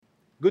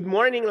Good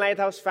morning,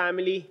 Lighthouse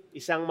family.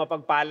 Isang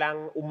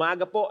mapagpalang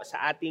umaga po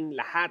sa ating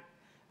lahat.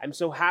 I'm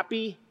so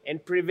happy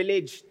and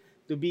privileged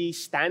to be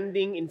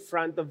standing in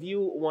front of you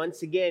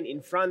once again,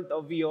 in front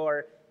of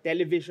your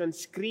television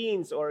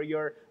screens or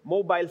your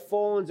mobile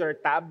phones or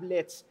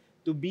tablets,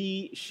 to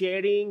be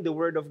sharing the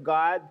Word of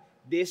God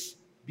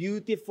this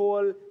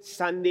beautiful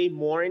Sunday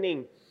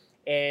morning.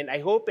 And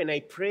I hope and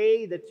I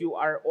pray that you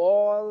are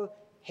all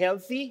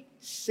healthy,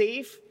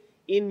 safe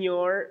in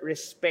your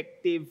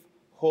respective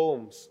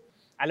homes.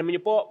 Alam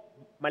niyo po,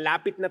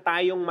 malapit na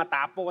tayong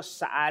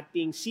matapos sa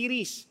ating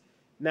series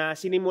na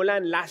sinimulan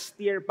last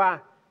year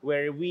pa,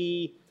 where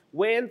we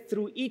went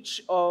through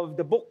each of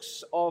the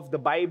books of the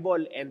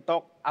Bible and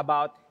talked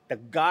about the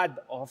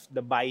God of the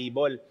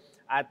Bible.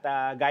 At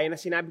gaya na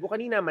sinabi ko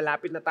kanina,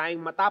 malapit na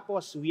tayong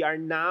matapos. We are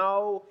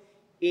now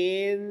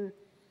in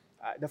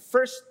the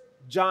First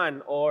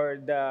John, or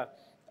the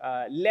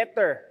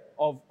letter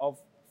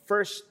of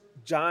First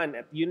John.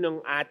 At yun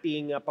ang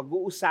ating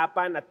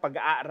pag-uusapan at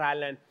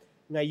pag-aaralan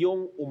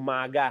ngayong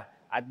umaga.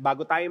 At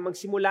bago tayo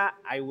magsimula,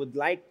 I would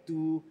like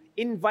to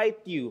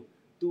invite you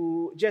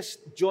to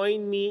just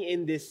join me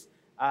in this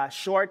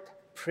short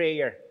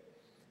prayer.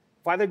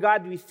 Father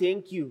God, we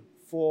thank you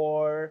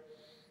for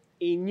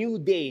a new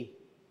day.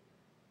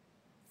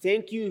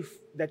 Thank you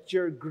that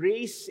your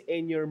grace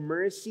and your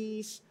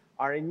mercies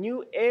are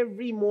new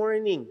every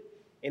morning.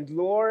 And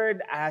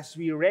Lord, as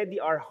we ready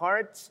our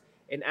hearts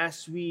and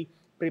as we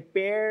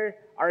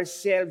prepare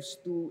ourselves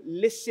to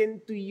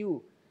listen to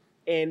you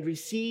and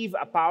receive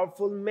a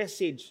powerful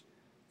message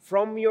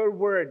from your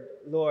word,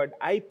 Lord,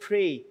 I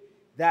pray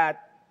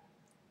that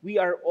we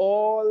are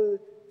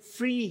all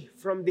free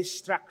from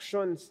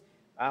distractions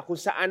kung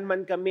saan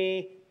man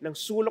kami ng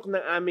sulok ng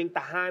aming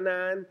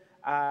tahanan,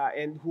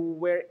 and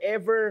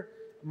wherever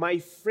my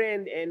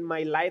friend and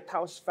my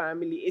Lighthouse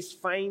family is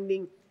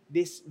finding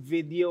this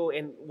video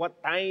and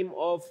what time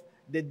of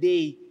the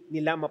day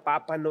nila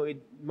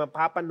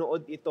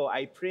mapapanood ito.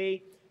 I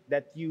pray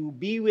that you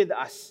be with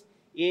us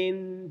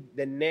in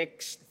the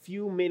next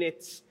few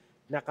minutes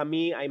na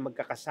kami ay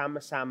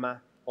magkakasama-sama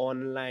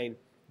online.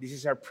 This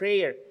is our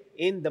prayer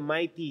in the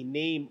mighty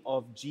name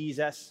of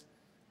Jesus.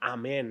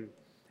 Amen.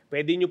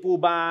 Pwede niyo po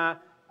ba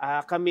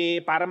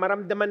kami, para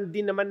maramdaman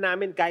din naman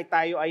namin kahit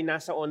tayo ay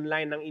nasa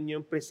online ng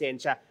inyong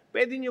presensya,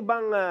 pwede niyo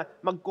bang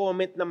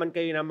mag-comment naman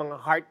kayo ng mga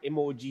heart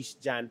emojis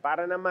dyan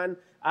para naman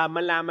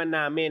malaman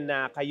namin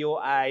na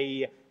kayo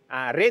ay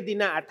ready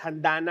na at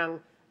handa ng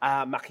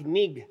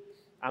makinig.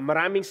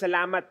 Maraming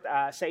salamat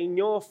sa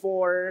inyo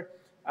for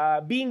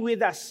being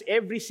with us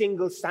every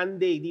single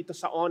Sunday dito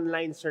sa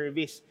online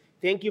service.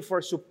 Thank you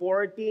for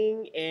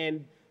supporting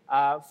and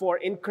for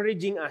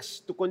encouraging us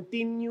to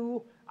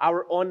continue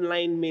our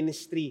online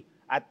ministry.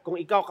 At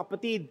kung ikaw,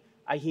 kapatid,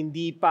 ay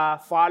hindi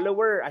pa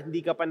follower at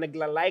hindi ka pa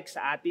nagla-like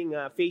sa ating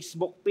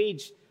Facebook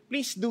page,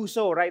 please do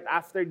so right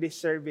after this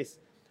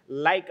service.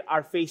 Like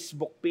our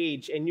Facebook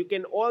page. And you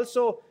can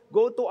also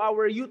go to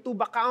our YouTube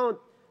account.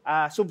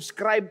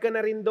 Subscribe ka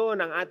na rin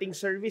doon. Ang ating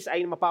service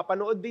ay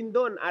mapapanood din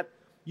doon. At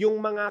yung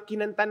mga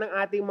kinanta ng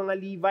ating mga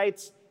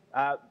Levites,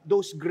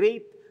 those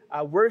great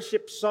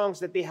worship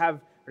songs that they have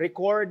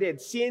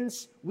recorded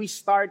since we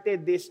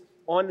started this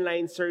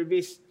online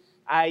service,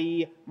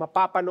 ay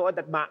mapapanood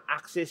at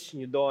ma-access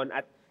nyo doon.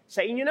 At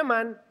sa inyo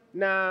naman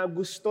na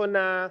gusto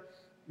na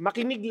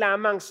makinig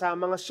lamang sa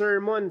mga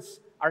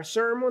sermons, our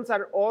sermons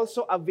are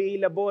also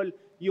available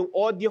yung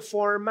audio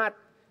format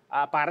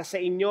para sa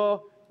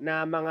inyo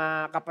na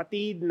mga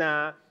kapatid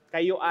na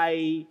kayo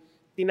ay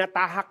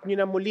tinatahak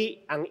nyo na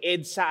muli ang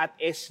EDSA at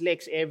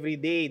SLEX every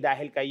day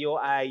dahil kayo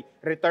ay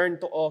return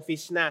to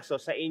office na. So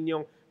sa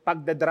inyong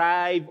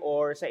pagdadrive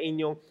or sa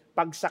inyong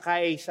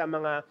pagsakay sa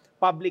mga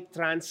public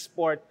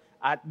transport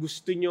at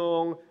gusto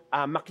nyong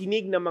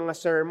makinig ng mga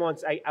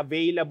sermons, ay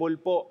available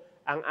po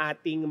ang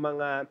ating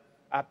mga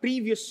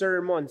previous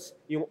sermons,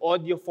 yung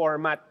audio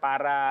format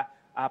para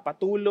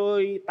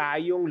patuloy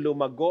tayong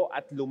lumago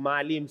at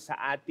lumalim sa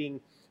ating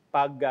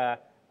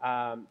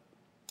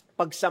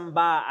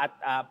pagsamba at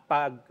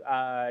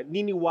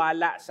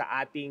pagniniwala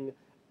sa ating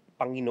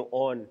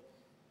Panginoon.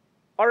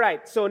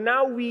 Alright, so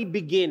now we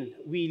begin.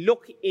 We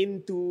look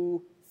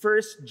into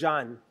 1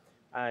 John,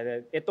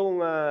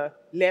 itong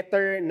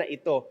letter na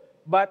ito.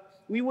 But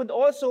we would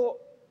also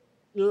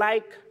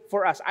like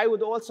for us, I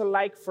would also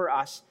like for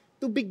us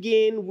to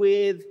begin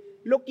with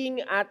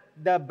looking at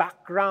the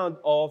background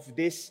of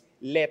this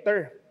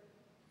letter.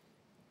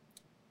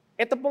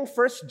 Ito pong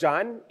 1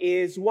 John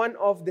is one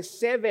of the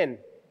 7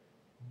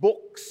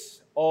 books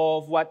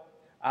of what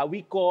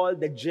we call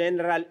the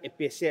general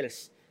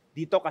epistles.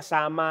 Dito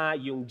kasama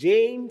yung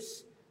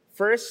James,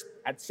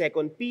 1 at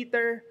 2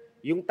 Peter,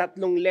 yung 3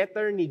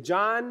 letter ni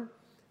John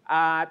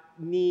at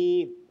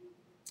ni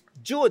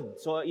Jude.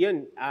 So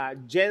yun,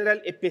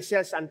 general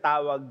epistles ang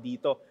tawag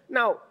dito.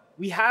 Now,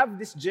 we have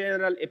this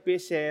general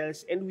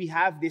epistles and we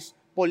have this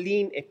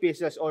Pauline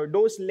epistles, or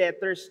those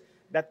letters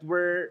that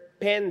were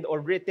penned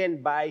or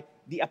written by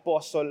the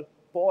Apostle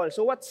Paul.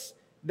 So what's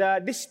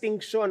the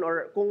distinction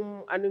or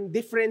kung anong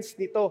difference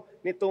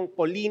nitong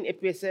Pauline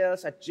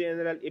epistles at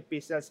general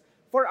epistles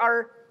for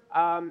our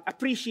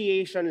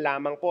appreciation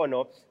lamang po,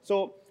 no?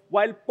 So,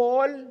 while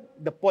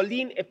the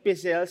Pauline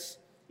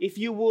epistles, if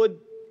you would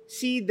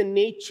see the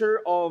nature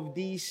of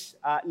these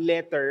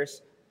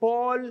letters,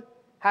 Paul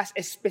has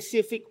a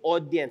specific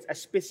audience, a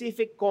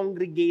specific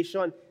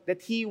congregation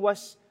that he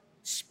was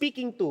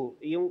speaking to,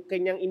 yung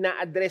kanyang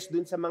ina-address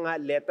dun sa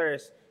mga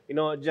letters.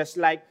 Just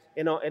like,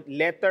 a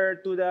letter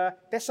to the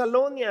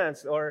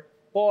Thessalonians or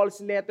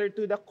Paul's letter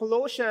to the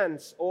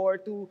Colossians or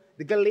to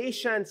the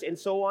Galatians and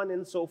so on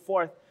and so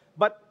forth.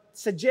 But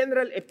sa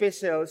general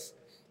epistles,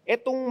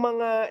 etong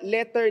mga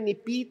letter ni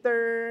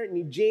Peter,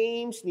 ni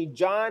James, ni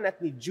John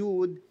at ni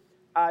Jude,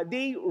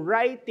 they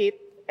write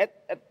it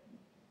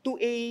to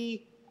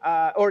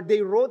or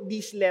they wrote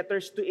these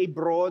letters to a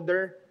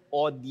broader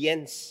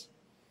audience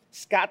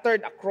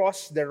scattered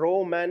across the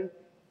Roman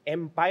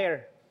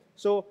Empire.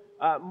 So,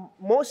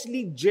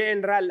 mostly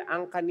general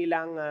ang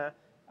kanilang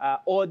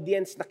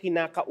audience na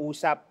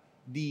kinakausap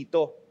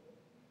dito.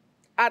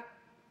 At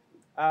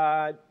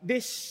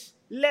this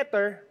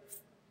letter,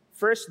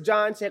 1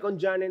 John,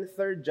 2 John, and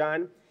 3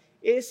 John,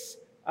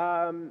 is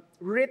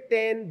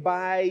written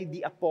by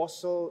the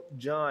Apostle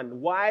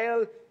John.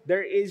 While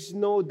there is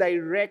no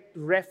direct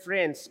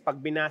reference pag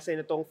binasa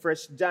nitong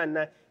 1 John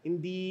na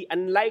hindi,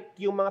 unlike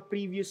yung mga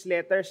previous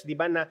letters, di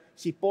ba, na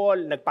si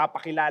Paul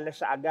nagpapakilala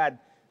siya agad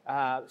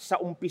sa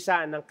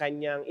umpisa ng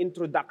kanyang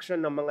introduction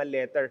ng mga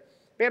letter.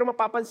 Pero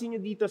mapapansin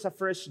nyo dito sa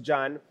 1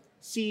 John,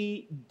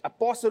 si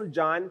Apostle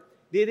John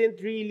didn't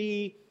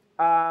really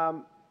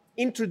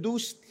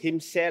introduce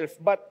himself.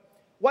 But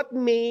what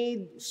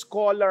made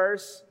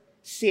scholars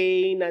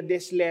say na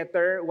this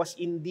letter was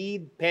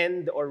indeed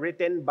penned or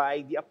written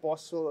by the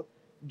Apostle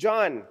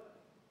John?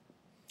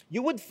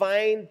 You would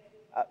find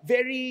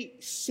very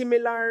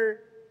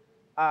similar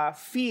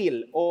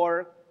feel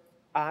or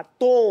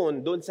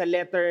tone doon sa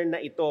letter na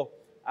ito.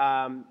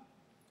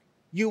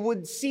 You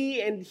would see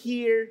and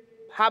hear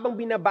habang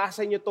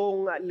binabasa nyo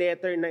tong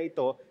letter na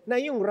ito, na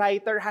yung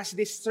writer has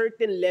this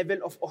certain level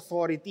of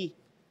authority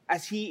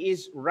as he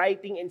is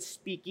writing and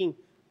speaking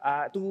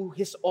to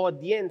his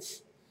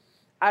audience.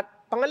 At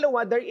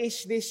pangalawa, there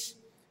is this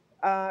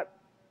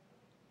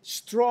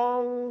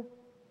strong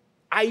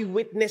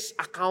eyewitness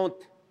account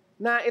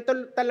na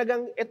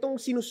itong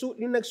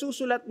yung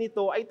nagsusulat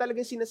nito ay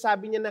talagang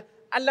sinasabi niya na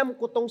alam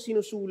ko tong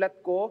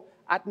sinusulat ko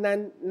at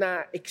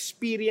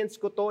na-experience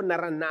ko to,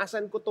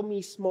 naranasan ko to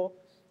mismo.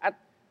 At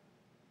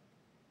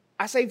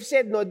as I've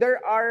said, there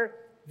are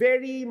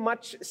very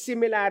much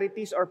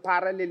similarities or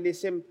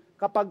parallelism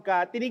kapag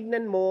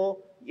tinignan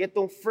mo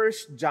itong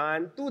 1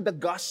 John to the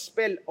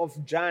Gospel of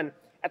John.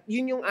 At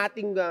yun yung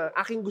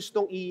aking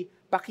gustong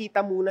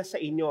ipakita muna sa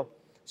inyo.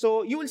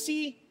 So you will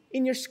see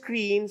in your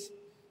screens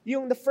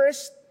the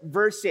first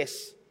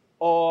verses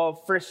of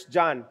 1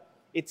 John.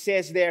 It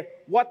says there,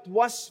 what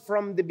was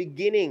from the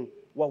beginning,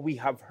 what we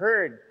have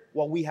heard,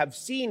 what we have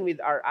seen with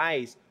our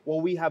eyes,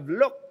 what we have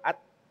looked at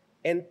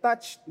and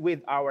touched with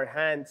our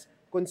hands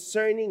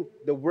concerning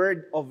the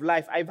word of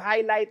life. I've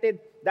highlighted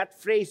that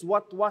phrase,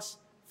 what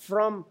was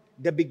from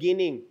the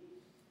beginning.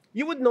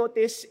 You would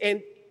notice,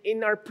 and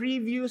in our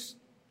previous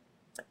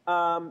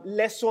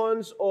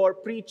lessons or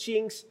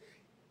preachings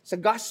sa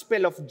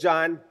Gospel of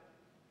John,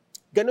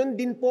 ganun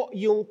din po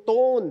yung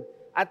tone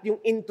at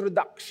yung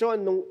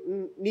introduction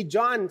ni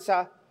John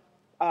sa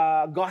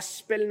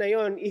Gospel na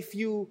yon. If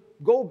you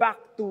go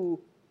back to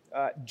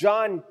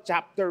John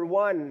chapter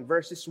 1,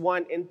 verses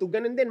 1 and 2,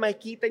 ganun din,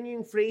 makikita niyo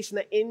yung phrase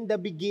na in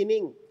the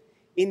beginning.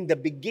 In the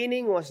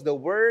beginning was the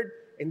Word,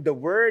 and the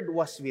Word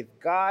was with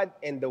God,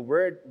 and the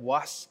Word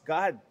was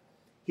God.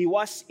 He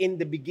was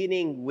in the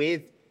beginning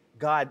with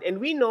God.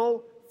 And we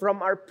know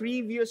from our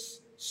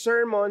previous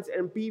sermons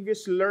and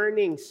previous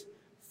learnings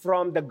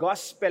from the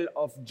Gospel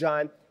of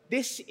John,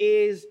 this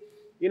is,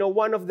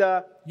 one of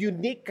the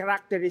unique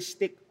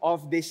characteristic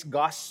of this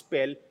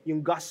Gospel,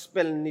 yung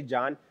Gospel ni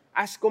John,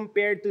 as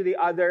compared to the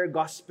other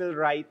Gospel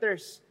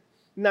writers,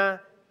 na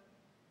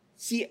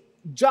si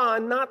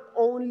John not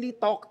only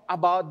talked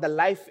about the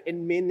life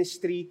and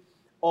ministry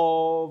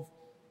of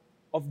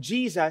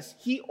Jesus,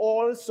 he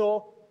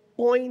also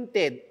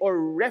pointed or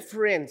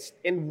referenced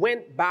and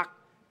went back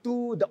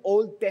to the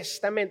Old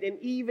Testament and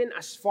even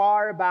as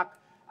far back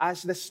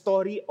as the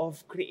story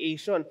of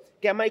creation.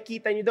 Kaya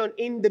makikita nyo doon,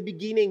 in the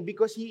beginning,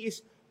 because he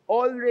is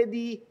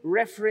already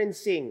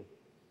referencing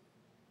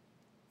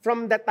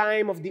from the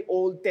time of the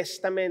Old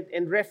Testament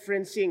and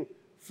referencing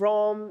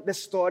from the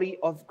story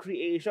of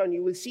creation.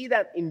 You will see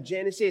that in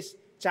Genesis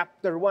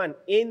chapter 1.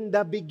 In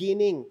the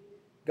beginning,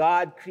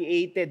 God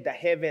created the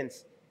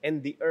heavens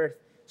and the earth.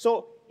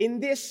 So, in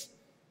this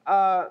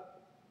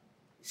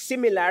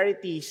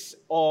similarities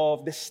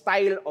of the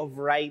style of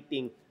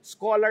writing,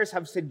 scholars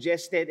have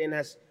suggested and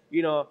has,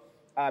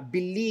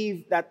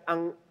 believed that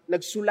ang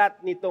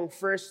nagsulat nitong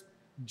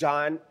 1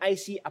 John ay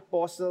si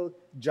Apostle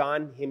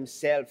John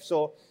himself.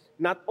 So,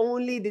 not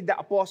only did the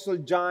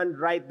Apostle John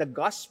write the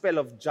Gospel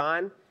of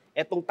John,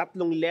 etong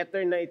tatlong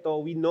letter na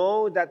ito, we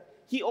know that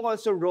he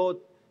also wrote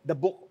the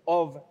book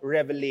of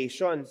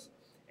Revelations.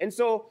 And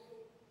so,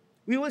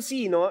 we will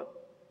see,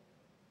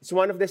 it's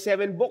one of the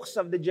 7 books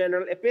of the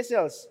general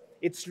epistles.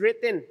 It's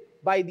written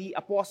by the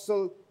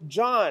Apostle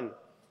John.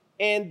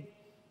 And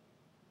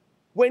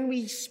when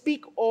we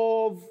speak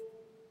of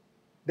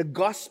the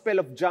Gospel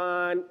of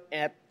John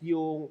at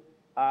the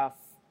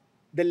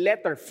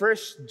letter,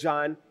 1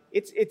 John,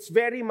 it's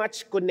very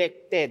much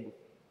connected.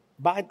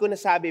 Bakit ko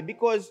nasabi?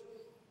 Because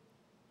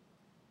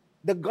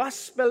the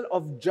Gospel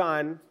of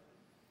John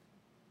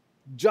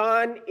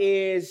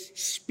is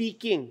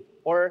speaking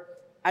or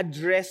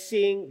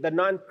addressing the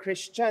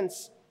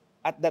non-Christians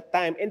at that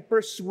time and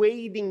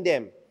persuading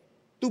them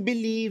to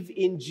believe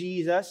in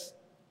Jesus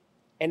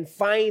and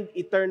find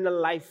eternal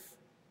life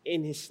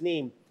in His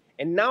name.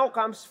 And now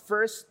comes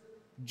 1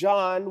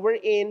 John,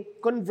 wherein,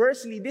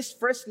 conversely, this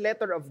first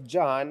letter of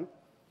John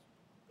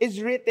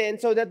is written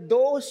so that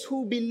those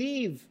who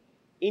believe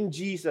in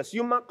Jesus,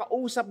 yung mga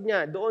kausap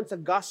niya doon sa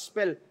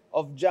Gospel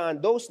of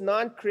John, those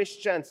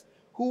non-Christians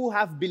who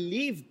have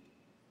believed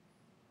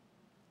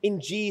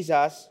in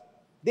Jesus,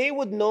 they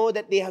would know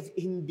that they have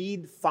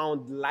indeed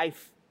found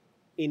life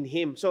in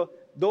Him. So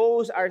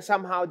those are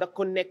somehow the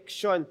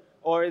connection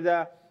or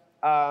the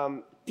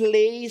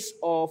place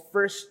of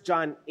 1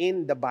 John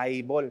in the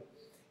Bible.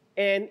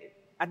 And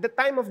at the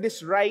time of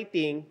this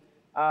writing,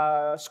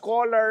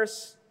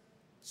 scholars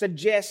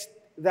suggest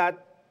that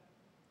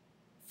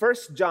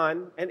 1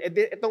 John, and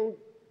itong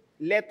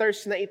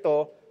letters na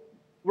ito,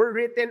 were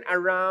written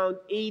around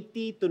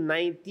 80 to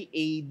 90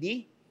 AD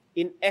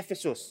in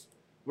Ephesus,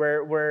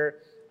 where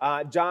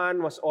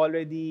John was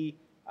already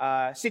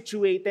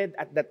situated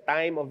at the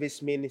time of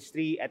his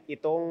ministry. At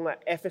itong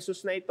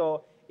Ephesus na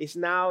ito is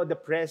now the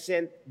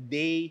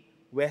present-day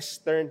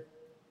Western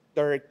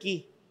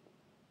Turkey.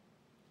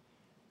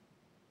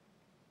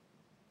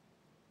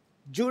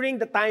 During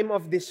the time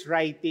of this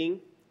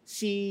writing,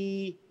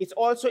 it's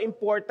also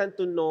important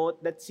to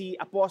note that si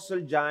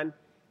Apostle John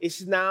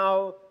is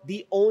now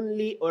the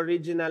only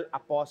original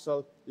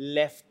apostle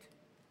left.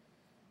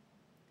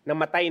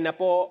 Namatay na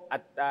po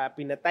at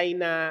pinatay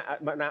na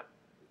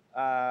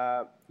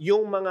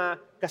yung mga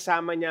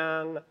kasama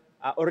niyang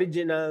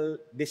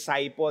original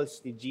disciples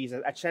ni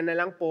Jesus. At siya na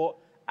lang po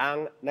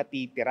ang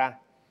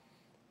natitira.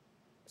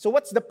 So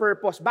what's the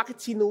purpose? Bakit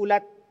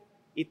sinulat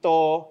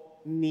ito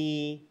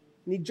ni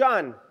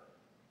John?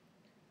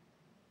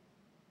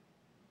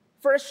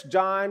 1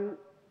 John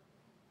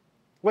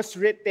was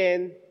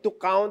written to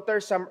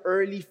counter some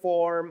early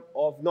form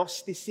of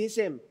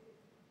Gnosticism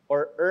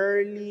or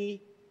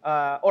early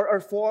or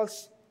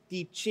false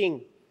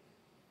teaching.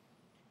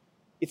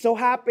 It so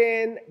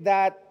happened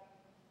that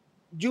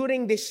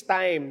during this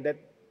time that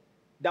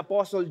the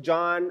Apostle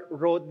John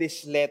wrote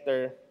this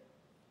letter,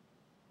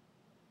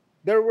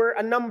 there were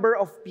a number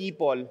of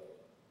people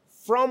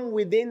from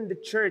within the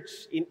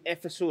church in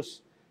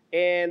Ephesus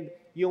and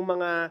yung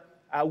mga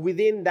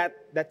within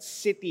that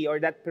city or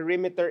that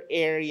perimeter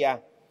area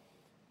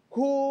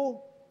who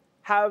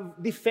have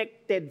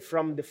defected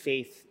from the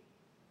faith.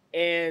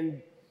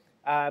 And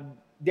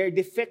their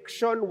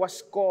defection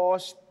was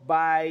caused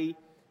by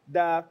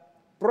the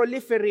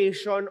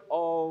proliferation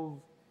of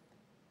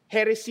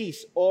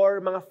heresies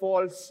or mga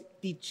false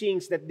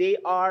teachings that they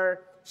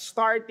are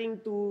starting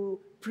to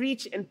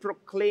preach and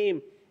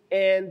proclaim.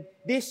 And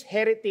these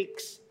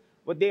heretics,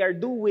 what they are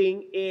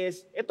doing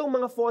is, itong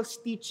mga false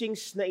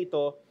teachings na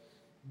ito,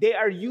 they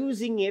are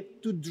using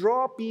it to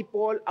draw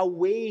people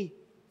away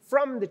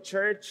from the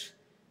church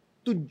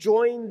to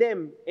join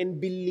them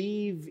and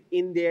believe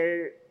in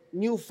their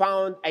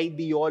newfound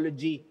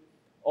ideology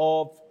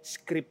of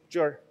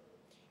Scripture.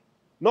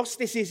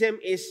 Gnosticism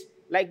is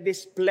like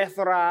this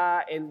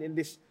plethora and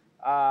this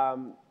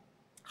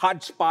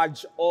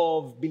hodgepodge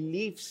of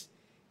beliefs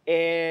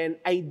and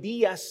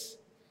ideas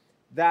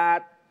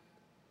that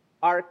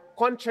are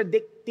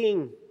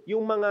contradicting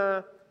yung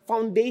mga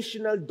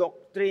foundational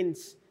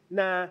doctrines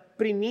na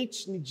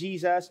preach ni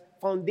Jesus,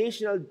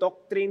 foundational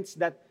doctrines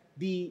that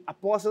the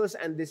apostles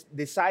and the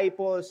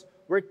disciples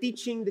were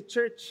teaching the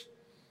church.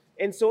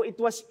 And so it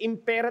was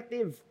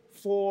imperative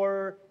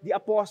for the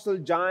Apostle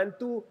John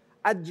to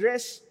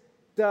address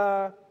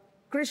the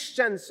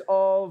Christians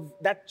of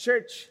that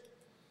church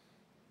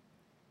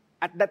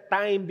at that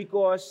time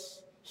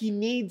because he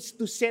needs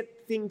to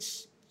set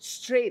things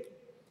straight.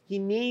 He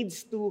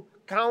needs to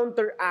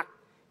counteract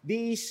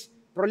this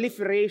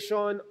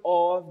proliferation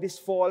of these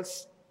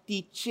false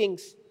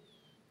teachings.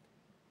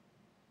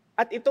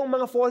 At itong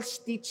mga false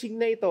teaching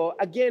na ito,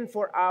 again,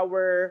 for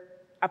our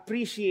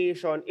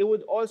appreciation, it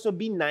would also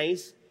be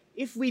nice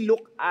if we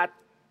look at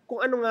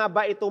kung ano nga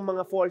ba itong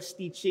mga false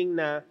teaching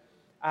na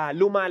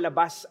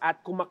lumalabas at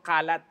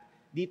kumakalat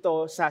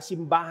dito sa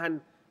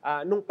simbahan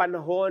nung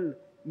panahon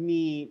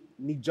ni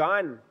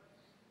John.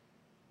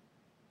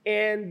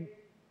 And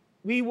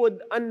we would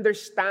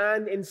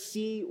understand and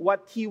see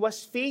what he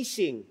was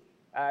facing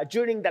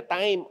during the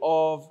time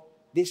of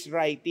this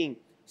writing.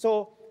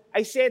 So,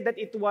 I said that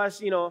it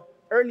was,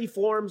 early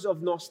forms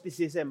of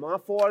Gnosticism,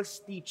 mga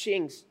false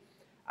teachings.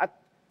 At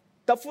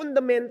The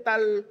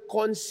fundamental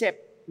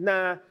concept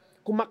na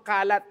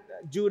kumakalat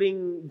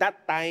during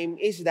that time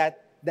is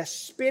that the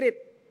Spirit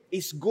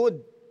is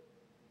good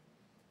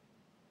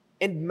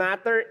and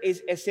matter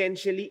is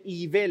essentially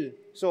evil.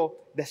 So,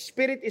 the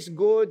Spirit is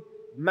good,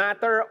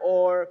 matter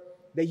or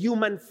the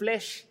human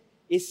flesh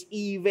is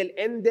evil,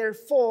 and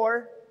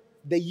therefore,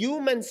 the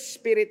human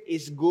spirit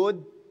is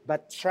good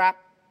but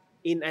trapped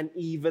in an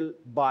evil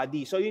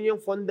body. So, yun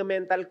yung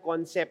fundamental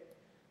concept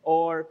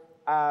or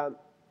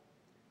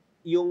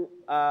yung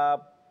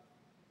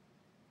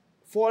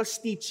false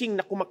teaching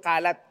na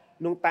kumakalat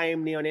nung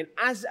time na yun. And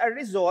as a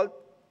result,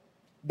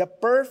 the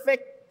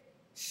perfect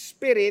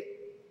Spirit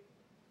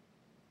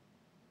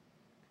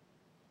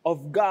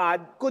of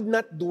God could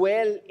not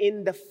dwell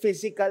in the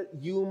physical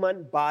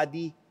human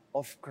body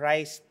of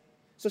Christ.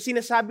 So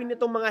sinasabi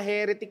nitong mga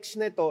heretics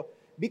na ito,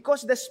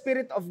 because the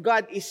Spirit of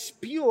God is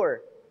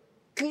pure,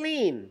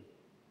 clean,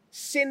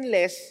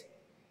 sinless,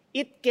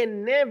 it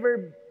can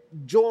never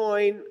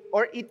join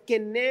or it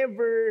can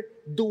never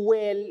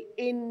dwell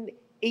in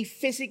a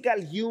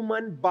physical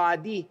human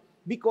body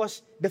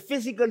because the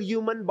physical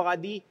human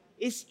body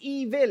is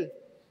evil.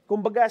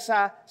 Kumbaga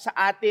sa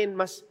atin,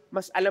 mas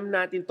alam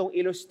natin tong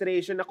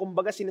illustration na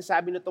kumbaga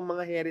sinasabi nitong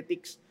mga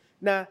heretics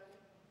na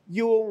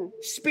yung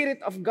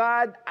Spirit of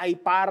God ay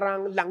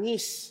parang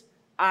langis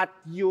at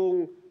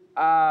yung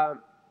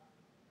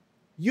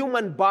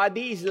human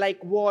body is like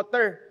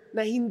water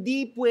na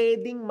hindi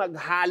pwedeng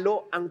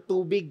maghalo ang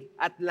tubig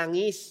at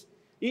langis.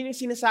 Yun yung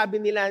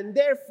sinasabi nila. And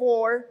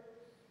therefore,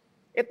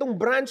 itong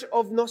branch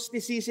of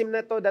Gnosticism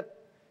na to that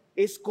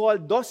is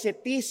called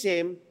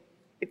Docetism,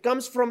 it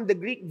comes from the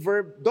Greek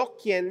verb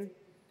dokien,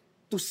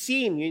 to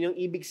seem. Yun yung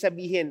ibig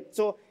sabihin.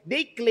 So,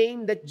 they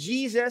claim that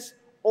Jesus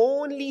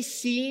only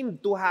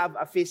seemed to have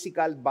a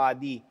physical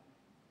body.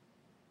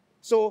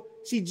 So,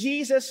 si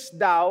Jesus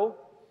daw,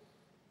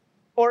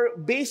 or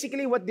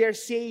basically what they're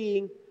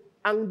saying,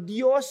 ang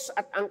Diyos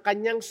at ang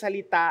kanyang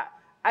salita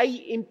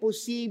ay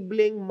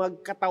imposibleng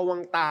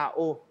magkatawang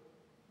tao.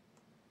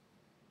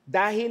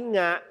 Dahil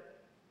nga,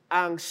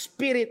 ang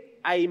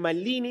spirit ay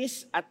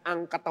malinis at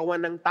ang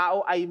katawan ng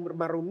tao ay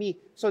marumi.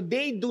 So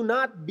they do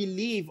not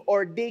believe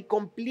or they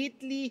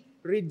completely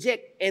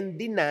reject and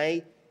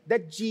deny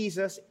that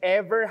Jesus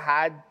ever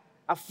had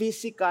a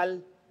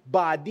physical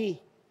body.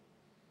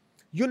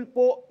 Yun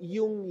po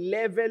yung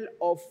level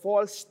of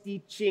false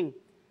teaching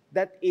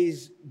that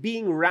is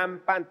being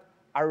rampant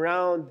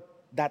around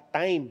that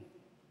time.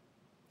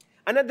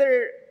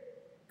 Another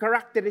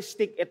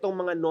characteristic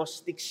itong mga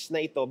Gnostics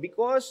na ito,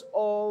 because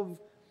of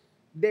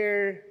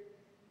their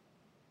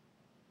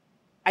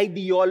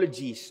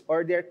ideologies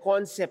or their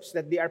concepts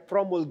that they are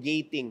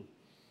promulgating,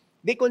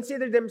 they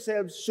consider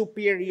themselves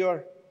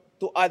superior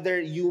to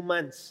other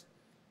humans.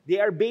 They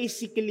are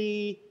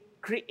basically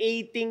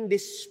creating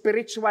this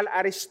spiritual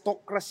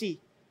aristocracy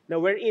na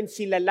wherein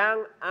sila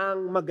lang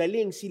ang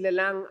magaling, sila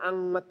lang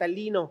ang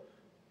matalino.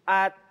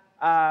 At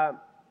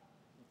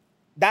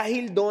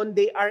dahil doon,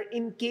 they are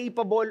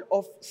incapable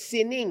of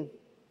sinning.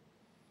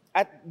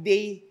 At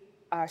they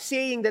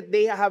saying that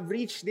they have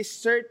reached this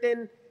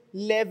certain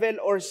level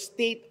or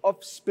state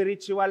of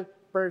spiritual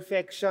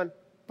perfection.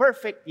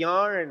 Perfect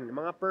yarn.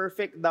 Mga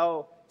perfect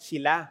daw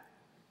sila.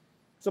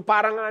 So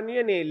parang ano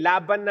yan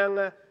laban ng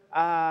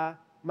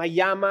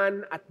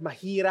mayaman at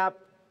mahirap,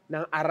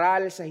 ng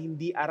aral sa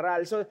hindi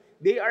aral. So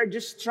they are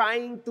just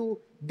trying to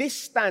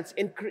distance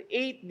and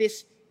create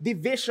this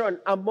division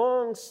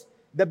amongst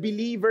the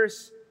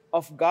believers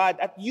of God.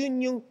 At yun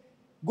yung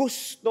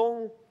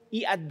gustong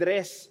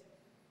i-address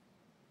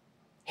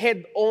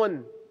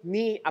head-on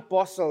ni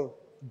Apostle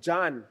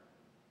John.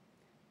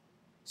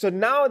 So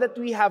now that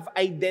we have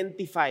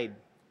identified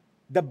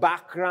the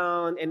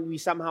background and we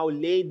somehow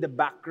laid the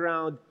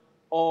background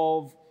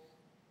of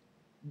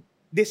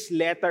this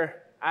letter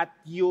at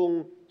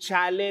yung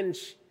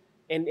challenge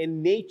and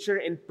nature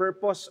and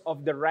purpose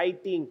of the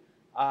writing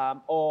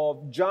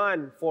of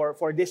John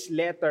for this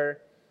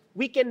letter,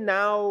 we can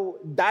now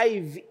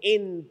dive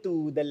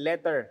into the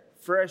letter,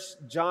 1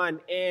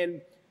 John.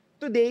 And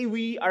today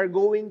we are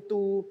going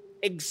to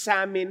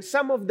examine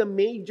some of the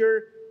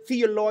major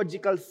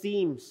theological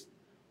themes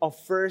of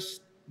 1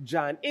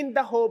 John in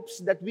the hopes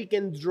that we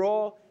can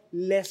draw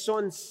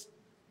lessons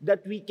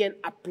that we can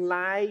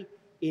apply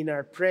in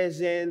our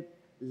present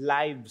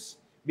lives.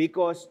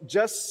 Because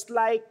just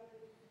like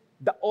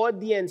the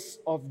audience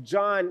of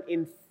John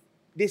in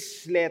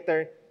this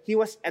letter, he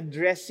was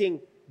addressing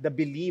the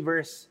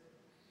believers.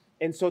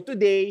 And so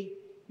today,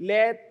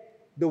 let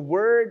the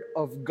Word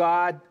of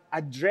God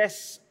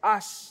address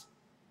us,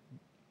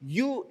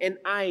 you and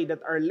I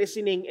that are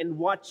listening and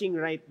watching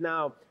right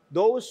now,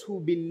 those who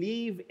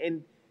believe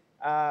and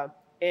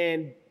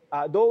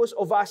those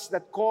of us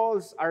that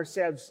calls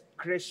ourselves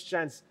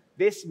Christians.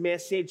 This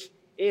message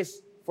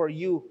is for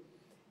you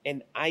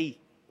and I.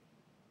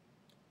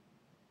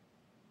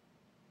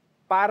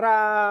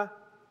 Para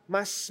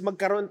mas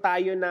magkaroon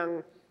tayo ng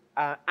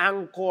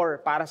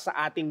anchor para sa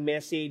ating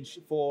message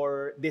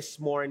for this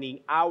morning,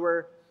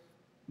 our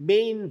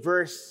main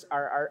verse,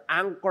 our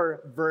anchor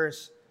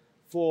verse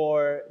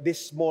for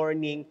this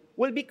morning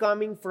will be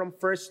coming from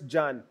 1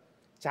 John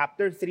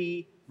chapter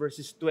 3,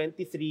 verses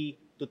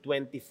 23 to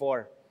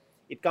 24.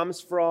 It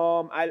comes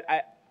from,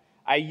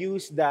 I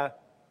use the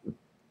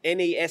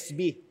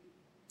NASB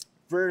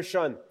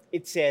version.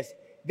 It says,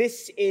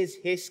 "This is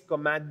His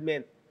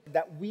commandment,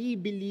 that we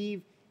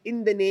believe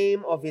in the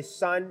name of His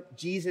Son,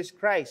 Jesus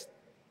Christ,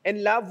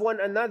 and love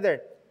one another,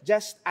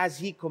 just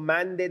as He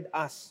commanded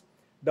us.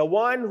 The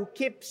one who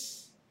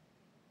keeps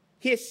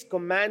His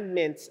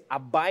commandments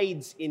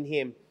abides in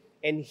Him,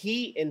 and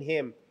He in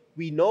Him.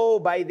 We know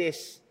by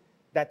this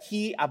that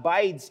He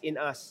abides in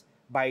us,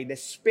 by the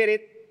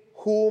Spirit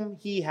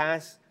whom He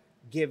has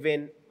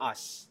given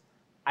us."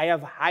 I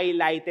have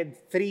highlighted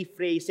 3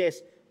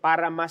 phrases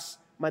para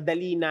mas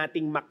madali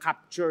nating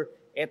makapture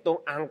itong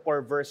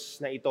anchor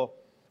verse na ito.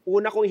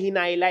 Una kong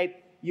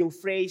hinighlight yung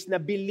phrase na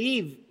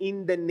believe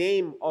in the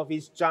name of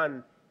His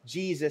Son,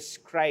 Jesus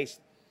Christ.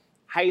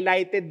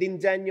 Highlighted din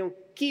dyan yung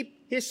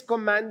keep His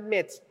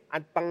commandments.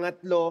 At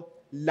pangatlo,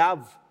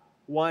 love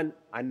one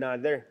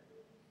another.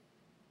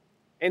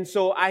 And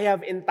so I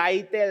have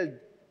entitled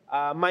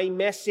my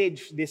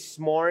message this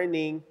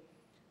morning,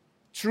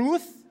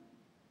 Truth,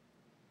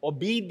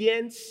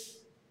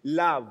 Obedience,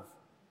 Love.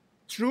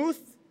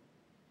 Truth,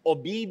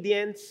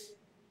 Obedience,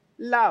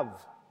 Love.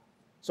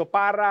 So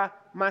para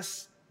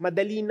mas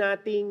madali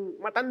nating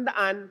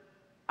matandaan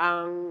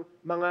ang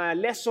mga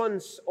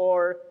lessons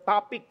or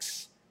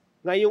topics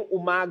ngayong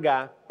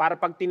umaga, para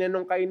pag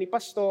tinanong kayo ni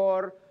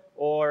pastor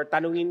or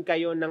tanungin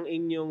kayo ng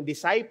inyong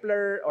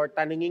discipler or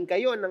tanungin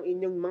kayo ng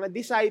inyong mga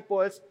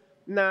disciples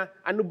na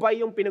ano ba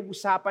yung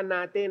pinag-usapan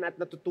natin at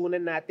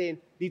natutunan natin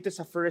dito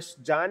sa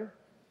 1 John,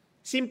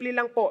 simple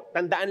lang po,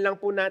 tandaan lang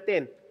po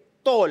natin,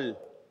 tol,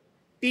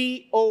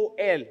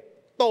 T-O-L,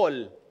 tol.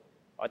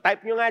 O,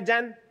 type nyo nga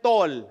dyan,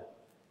 tol.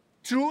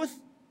 Truth,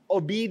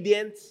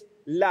 obedience,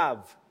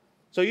 love.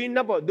 So yun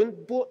na po,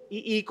 dun po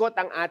iikot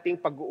ang ating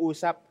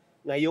pag-uusap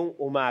ngayong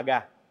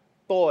umaga.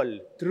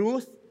 Tol,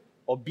 truth,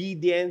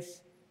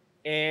 obedience,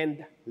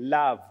 and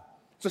love.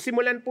 So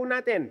simulan po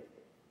natin.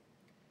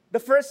 The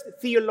first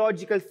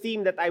theological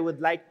theme that I would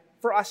like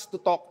for us to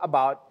talk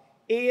about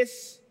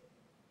is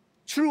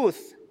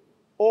truth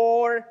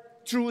or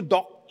true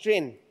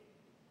doctrine.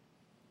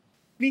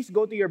 Please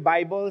go to your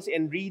Bibles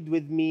and read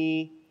with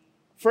me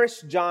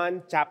 1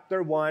 John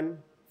chapter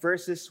 1,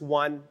 verses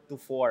 1 to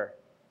 4.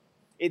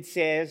 It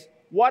says,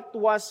 "What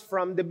was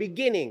from the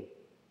beginning?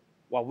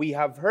 What we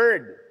have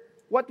heard,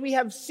 what we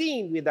have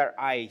seen with our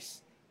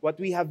eyes, what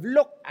we have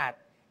looked at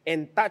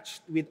and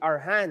touched with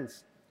our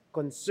hands,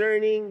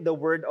 concerning the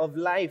word of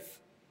life.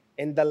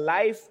 And the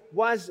life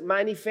was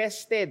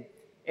manifested,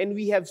 and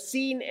we have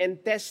seen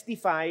and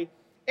testified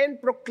and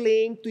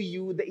proclaimed to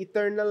you the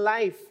eternal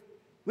life,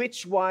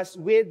 which was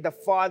with the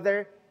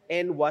Father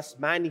and was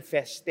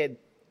manifested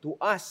to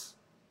us."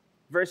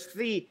 Verse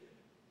 3,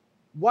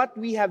 "What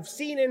we have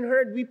seen and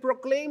heard, we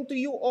proclaim to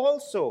you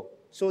also,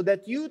 so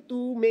that you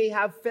too may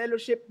have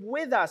fellowship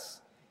with us.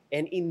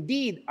 And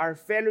indeed, our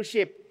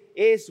fellowship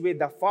is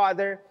with the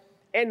Father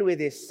and with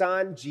His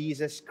Son,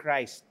 Jesus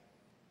Christ."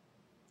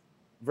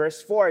 Verse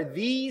 4,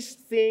 "These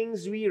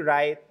things we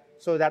write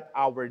so that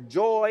our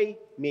joy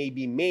may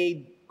be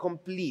made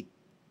complete."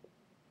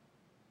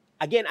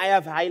 Again, I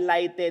have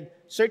highlighted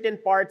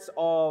certain parts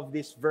of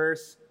this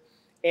verse,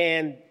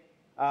 and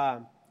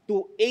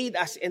to aid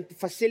us and to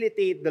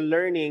facilitate the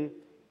learning,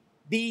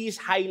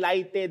 these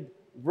highlighted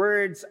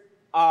words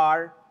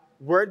are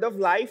word of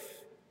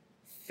life,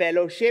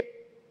 fellowship,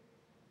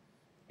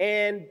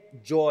 and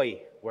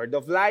joy. Word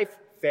of life,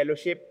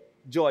 fellowship,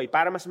 joy.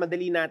 Para mas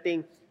madali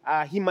nating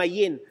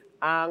himayin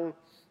ang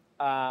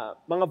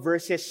mga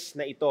verses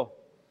na ito.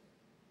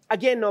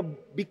 Again,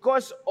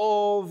 because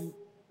of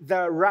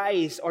the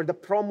rise or the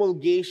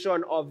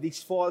promulgation of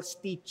this false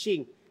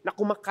teaching na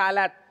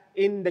kumakalat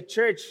in the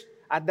church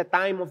at the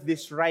time of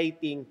this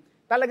writing,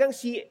 talagang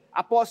si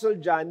Apostle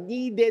John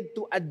needed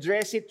to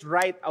address it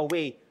right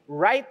away.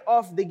 Right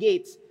off the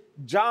gates,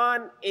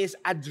 John is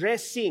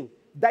addressing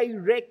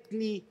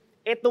directly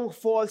itong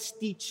false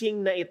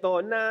teaching na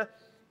ito na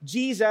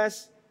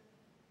Jesus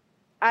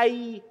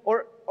ay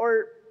or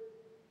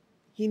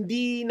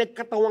hindi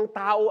nagkatawang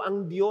tao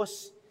ang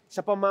Diyos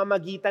sa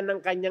pamamagitan ng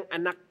kanyang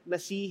anak na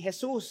si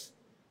Jesus.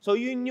 So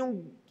yun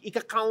yung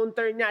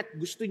ika-counter niya at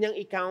gusto niyang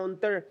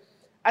i-counter.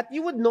 At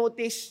you would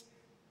notice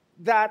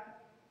that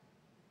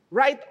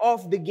right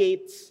off the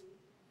gates,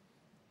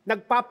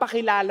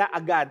 nagpapakilala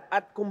agad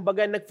at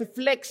kumbaga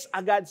nag-flex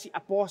agad si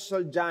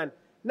Apostle John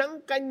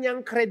ng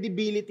kanyang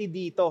credibility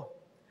dito.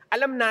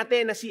 Alam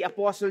natin na si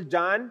Apostle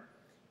John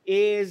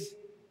is,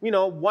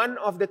 one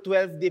of the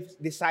 12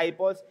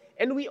 disciples,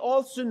 and we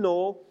also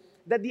know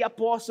that the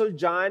Apostle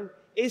John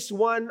is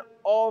one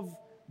of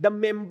the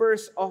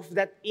members of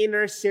that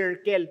inner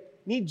circle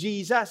ni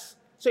Jesus.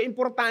 So,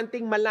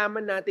 importanteng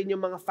malaman natin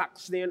yung mga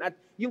facts na yun at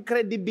yung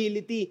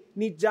credibility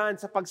ni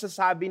John sa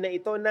pagsasabi na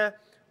ito na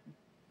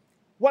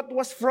what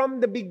was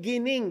from the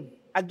beginning.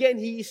 Again,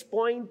 he is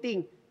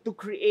pointing to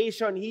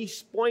creation. He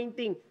is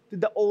pointing to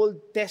the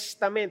Old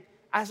Testament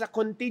as a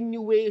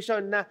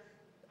continuation na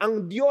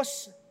Ang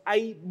Diyos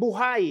ay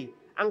buhay.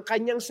 Ang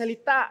kanyang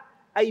salita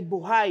ay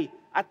buhay.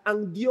 At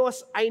ang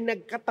Diyos ay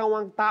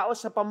nagkatawang tao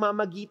sa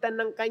pamamagitan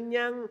ng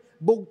kanyang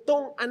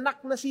bugtong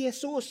anak na si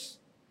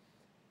Jesus.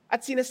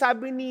 At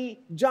sinasabi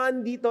ni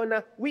John dito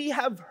na, we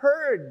have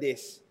heard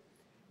this.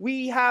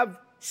 We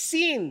have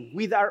seen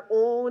with our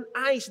own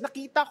eyes.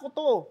 Nakita ko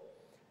to.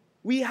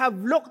 We have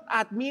looked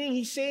at, meaning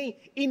he's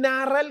saying,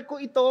 inaral ko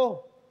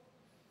ito.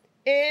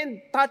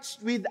 And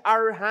touched with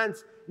our hands.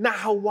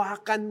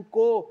 Nahawakan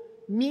ko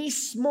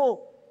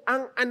mismo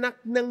ang anak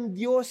ng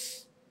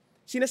Diyos.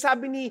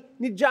 Sinasabi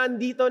ni John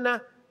dito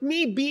na,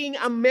 me being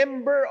a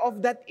member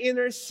of that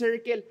inner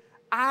circle,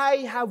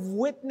 I have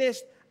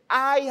witnessed,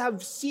 I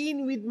have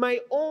seen with my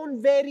own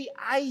very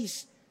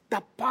eyes the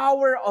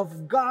power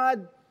of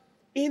God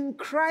in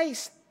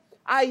Christ.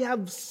 I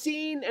have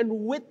seen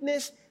and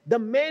witnessed the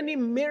many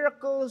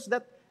miracles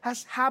that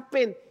has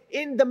happened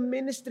in the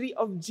ministry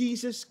of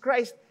Jesus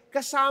Christ.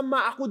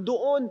 Kasama ako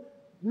doon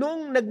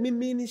nung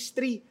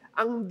nagmi-ministry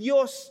ang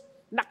Diyos.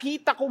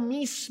 Nakita ko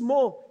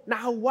mismo,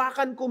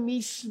 nahawakan ko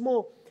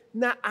mismo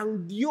na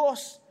ang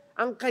Diyos,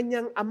 ang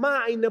kanyang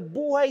Ama ay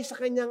nabuhay sa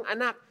kanyang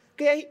anak.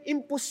 Kaya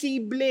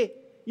imposible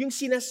yung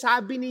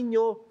sinasabi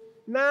ninyo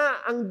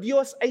na ang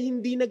Diyos ay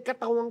hindi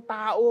nagkatawang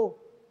tao.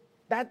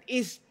 That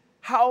is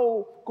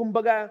how,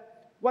 kumbaga,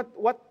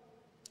 what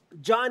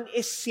John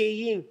is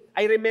saying.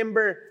 I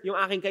remember yung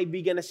aking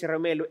kaibigan na si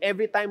Romelo,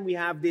 every time we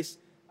have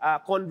this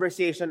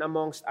conversation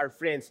amongst our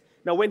friends.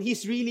 Now, when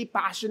he's really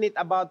passionate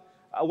about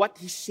what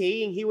he's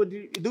saying, he would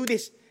do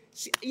this.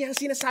 Yung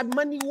sinasabi,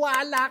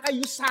 maniwala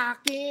kayo sa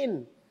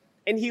akin.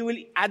 And he will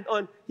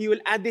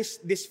add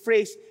this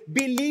phrase,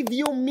 believe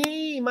you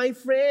me, my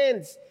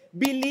friends.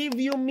 Believe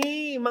you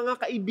me,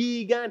 mga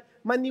kaibigan.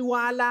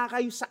 Maniwala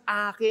kayo sa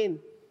akin.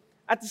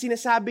 At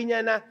sinasabi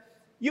niya na,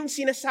 yung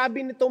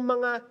sinasabi nitong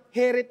mga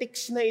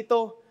heretics na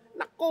ito,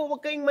 naku,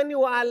 huwag kayong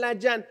maniwala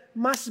dyan.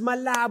 Mas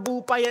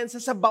malabo pa yan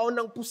sa sabaw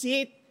ng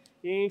pusit.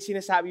 Yun yung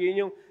sinasabi,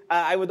 yun yung,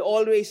 I would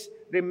always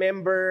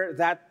remember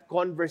that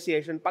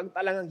conversation pag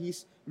talagang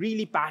he's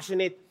really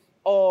passionate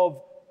of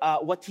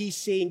what he's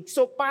saying.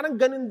 So parang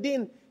ganun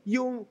din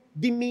yung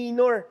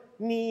demeanor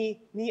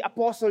ni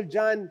Apostle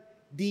John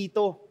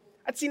dito.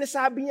 At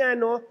sinasabi niya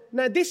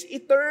na this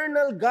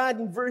eternal God,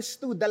 in verse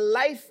 2, the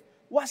life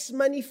was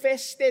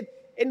manifested,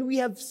 and we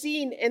have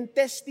seen and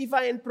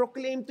testify and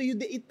proclaim to you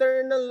the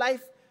eternal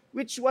life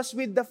which was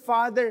with the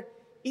Father.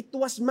 It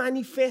was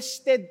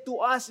manifested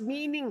to us,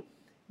 meaning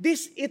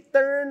this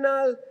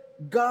eternal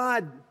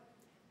God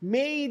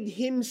made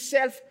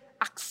Himself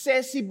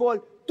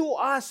accessible to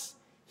us.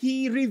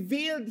 He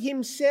revealed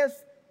Himself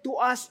to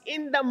us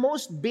in the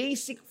most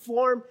basic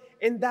form,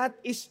 and that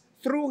is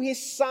through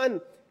His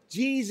Son,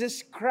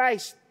 Jesus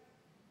Christ.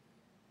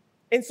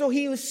 And so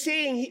He was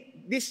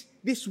saying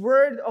this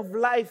word of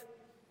life,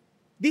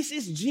 this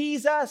is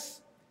Jesus,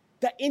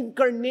 the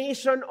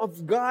incarnation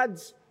of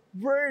God's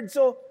Word.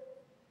 So,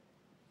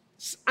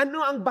 ano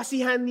ang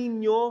basihan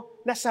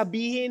ninyo na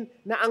sabihin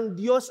na ang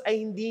Diyos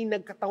ay hindi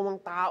nagkatawang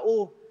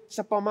tao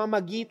sa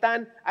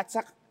pamamagitan at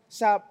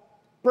sa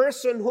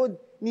personhood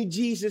ni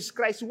Jesus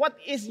Christ? What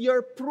is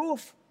your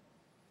proof?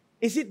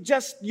 Is it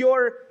just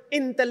your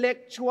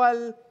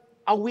intellectual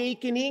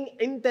awakening,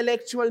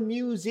 intellectual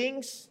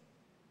musings?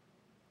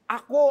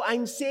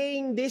 I'm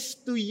saying this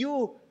to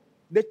you,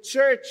 the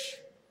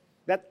church,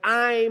 that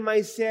I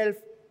myself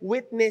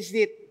witnessed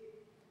it.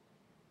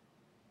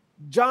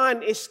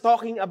 John is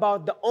talking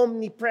about the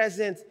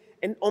omnipresence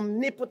and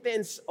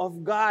omnipotence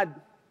of God.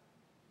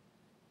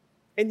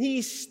 And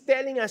he is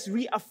telling us,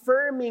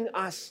 reaffirming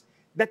us,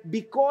 that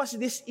because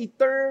this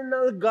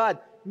eternal God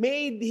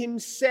made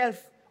Himself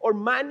or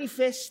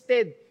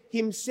manifested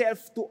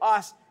Himself to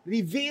us,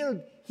 revealed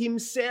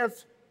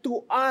Himself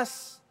to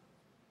us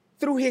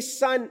through His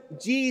Son,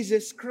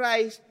 Jesus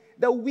Christ,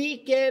 that we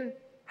can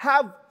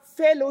have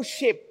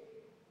fellowship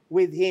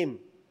with Him.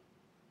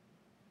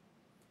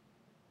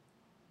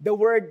 The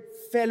word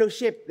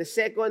fellowship, the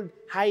second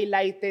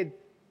highlighted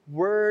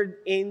word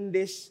in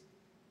this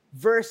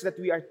verse that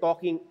we are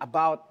talking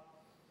about.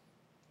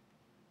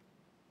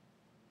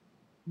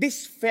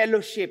 This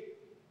fellowship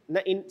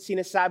na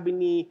sinasabi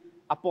ni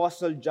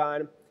Apostle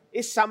John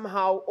is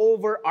somehow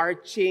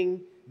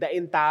overarching the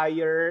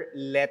entire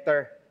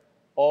letter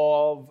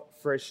of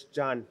 1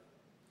 John.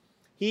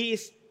 He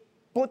is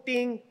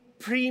putting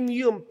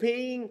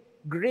paying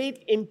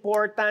great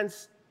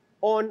importance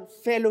on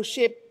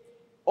fellowship,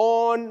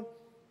 on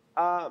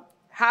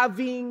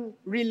having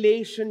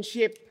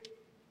relationship.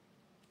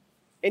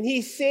 And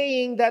he's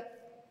saying that,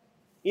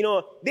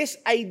 this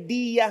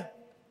idea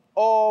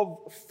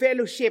of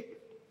fellowship,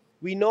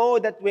 we know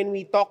that when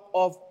we talk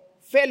of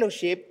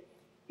fellowship,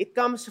 it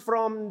comes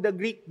from the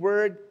Greek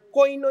word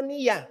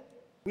koinonia,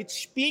 which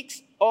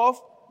speaks of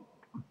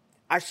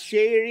a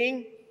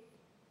sharing,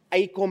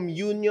 a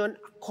communion,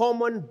 a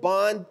common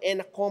bond,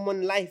 and a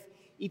common life.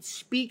 It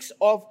speaks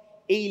of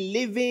a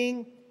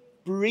living,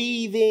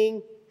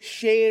 breathing,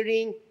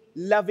 sharing,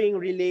 loving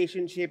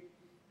relationship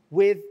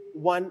with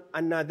one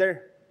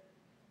another.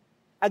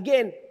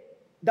 Again,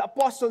 the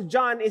Apostle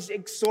John is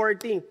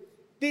exhorting,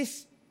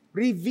 this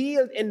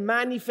revealed and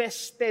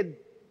manifested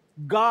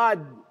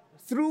God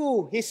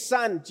through His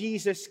Son,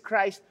 Jesus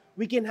Christ,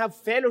 we can have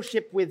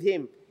fellowship with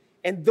Him.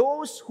 And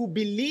those who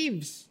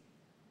believes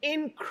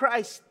in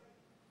Christ,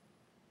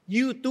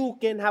 you too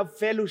can have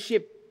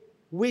fellowship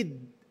with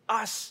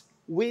us,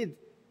 with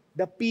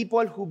the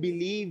people who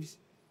believes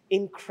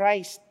in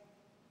Christ.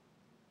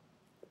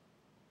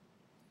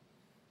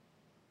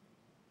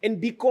 And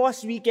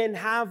because we can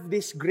have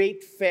this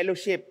great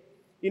fellowship,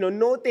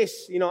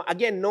 notice,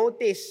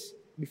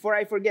 before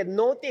I forget,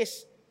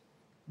 notice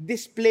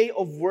this play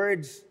of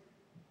words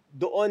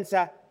doon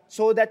sa,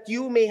 so that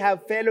you may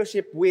have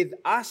fellowship with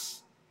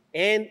us,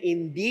 and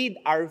indeed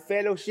our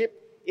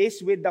fellowship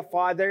is with the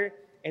Father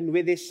and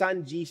with His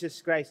Son,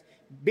 Jesus Christ.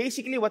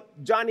 Basically, what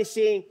John is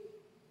saying,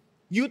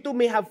 you too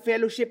may have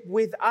fellowship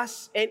with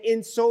us, and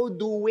in so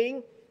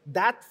doing,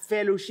 that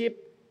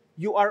fellowship,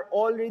 you are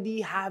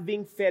already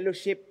having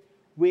fellowship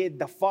with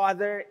the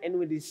Father and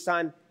with His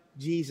Son,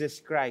 Jesus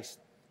Christ.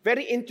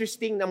 Very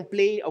interesting ng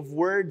play of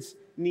words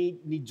ni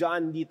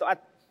John dito.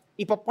 At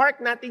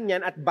ipapark natin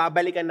yan at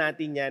babalikan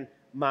natin yan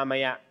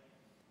mamaya.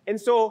 And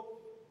so,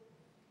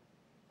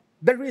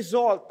 the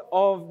result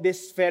of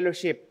this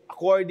fellowship,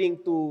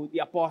 according to the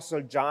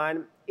Apostle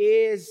John,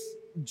 is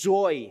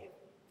joy.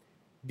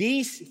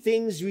 These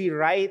things we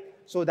write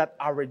so that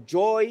our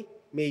joy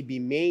may be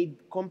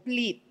made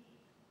complete.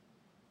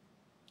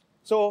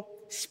 So,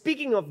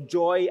 speaking of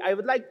joy, I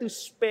would like to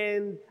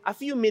spend a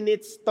few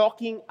minutes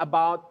talking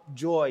about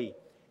joy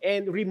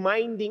and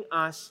reminding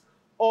us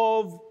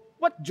of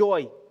what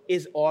joy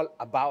is all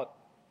about.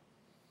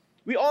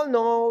 We all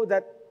know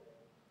that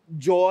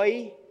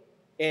joy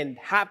and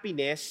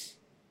happiness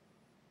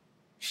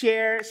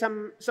share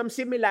some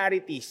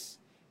similarities.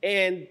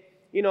 And,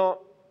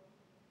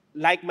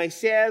 like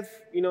myself,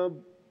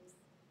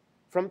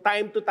 from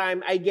time to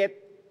time, I get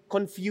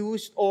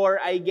confused or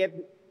I get,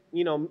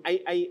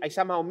 I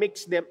somehow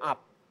mix them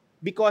up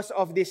because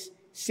of this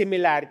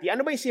similarity.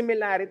 Ano ba yung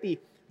similarity?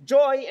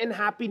 Joy and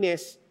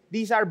happiness,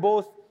 these are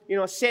both,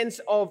 sense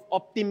of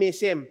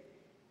optimism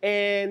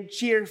and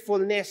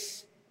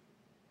cheerfulness.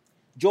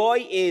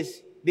 Joy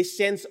is this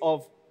sense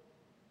of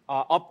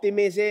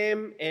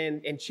optimism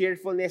and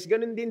cheerfulness.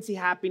 Ganun din si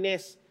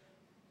happiness.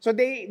 So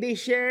they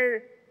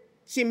share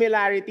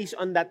similarities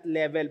on that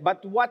level.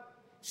 But what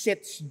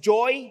sets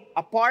joy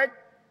apart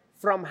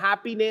from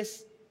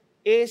happiness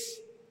is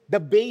the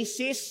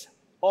basis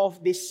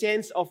of this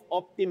sense of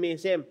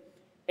optimism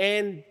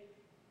and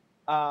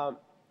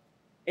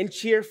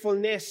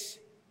cheerfulness.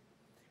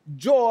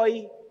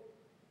 Joy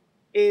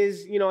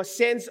is, a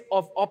sense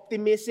of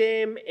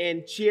optimism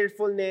and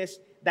cheerfulness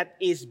that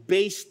is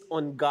based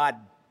on God.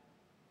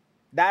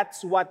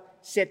 That's what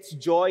sets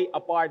joy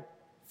apart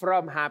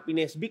from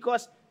happiness.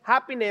 Because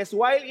happiness,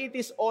 while it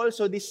is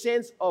also the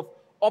sense of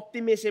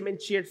optimism and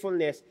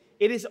cheerfulness,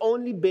 it is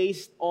only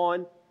based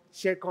on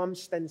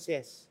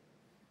circumstances.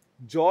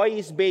 Joy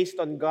is based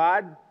on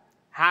God.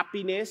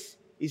 Happiness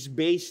is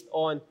based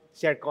on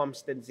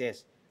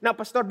circumstances. Now,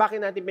 Pastor, bakit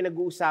natin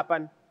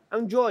pinag-uusapan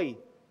ang joy?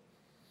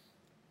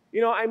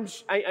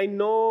 I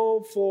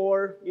know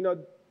for,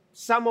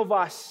 some of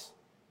us,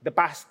 the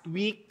past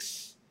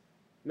weeks,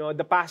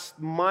 the past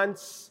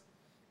months,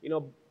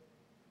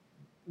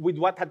 with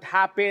what had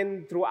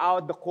happened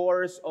throughout the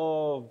course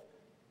of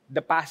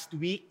the past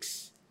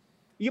weeks,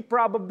 you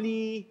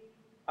probably,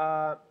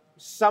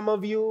 some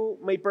of you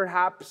may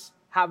perhaps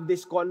have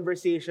this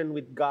conversation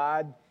with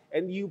God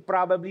and you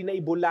probably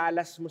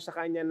naibulalas mo sa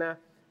Kanya na,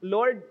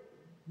 Lord,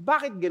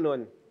 bakit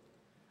ganun?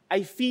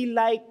 I feel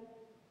like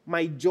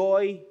my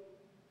joy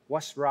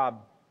was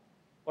robbed.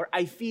 Or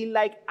I feel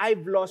like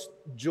I've lost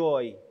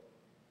joy.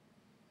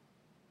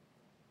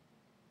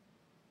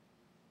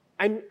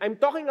 I'm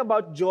talking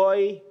about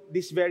joy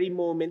this very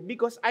moment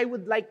because I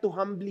would like to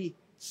humbly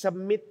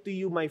submit to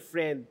you, my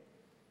friend.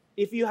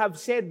 If you have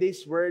said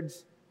these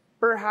words,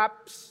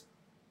 perhaps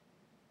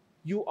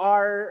you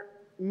are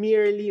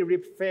merely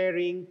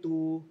referring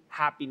to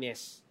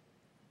happiness.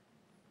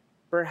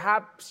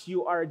 Perhaps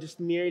you are just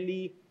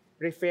merely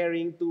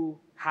referring to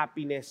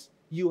happiness.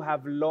 You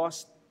have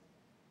lost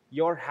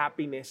your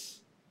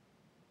happiness.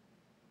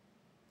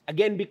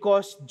 Again,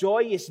 because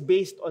joy is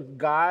based on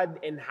God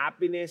and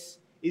happiness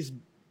is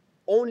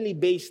only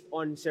based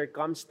on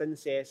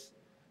circumstances,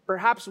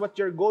 perhaps what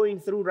you're going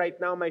through right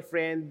now, my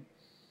friend,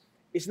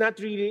 is not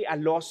really a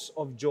loss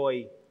of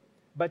joy,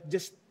 but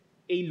just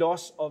a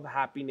loss of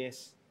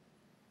happiness.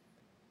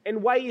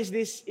 And why is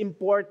this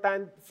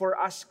important for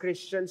us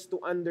Christians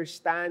to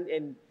understand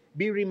and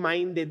be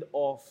reminded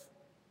of?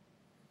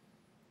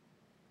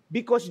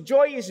 Because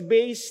joy is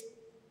based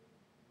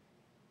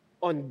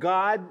on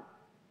God.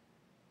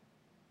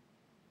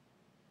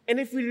 And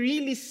if we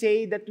really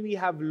say that we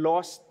have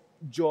lost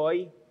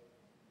joy,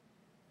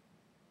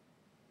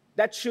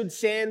 that should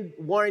send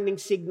warning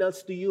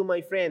signals to you, my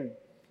friend.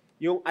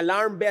 Yung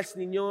alarm bells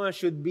ninyo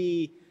should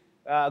be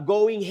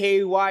going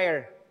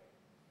haywire.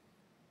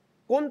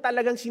 Kung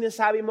talagang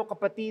sinasabi mo,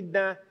 kapatid,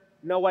 na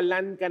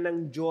nawalan ka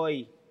ng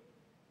joy,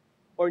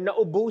 or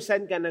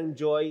naubusan ka ng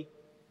joy,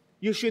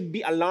 you should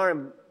be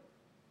alarmed.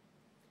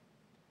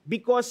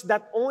 Because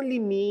that only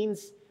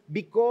means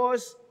if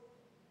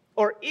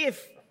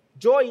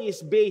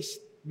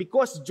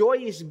because joy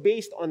is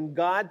based on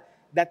God,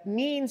 that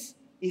means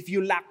if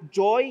you lack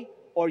joy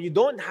or you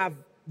don't have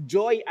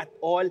joy at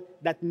all,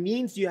 that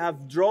means you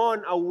have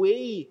drawn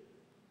away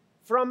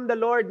from the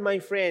Lord, my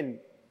friend.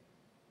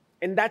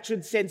 And that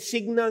should send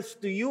signals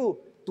to you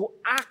to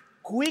act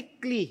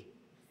quickly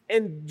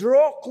and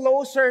draw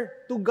closer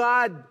to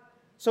God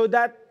so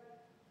that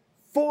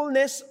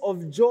fullness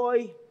of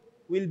joy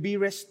will be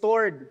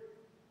restored.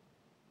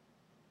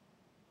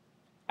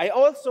 I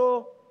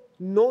also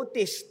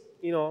noticed,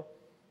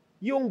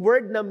 yung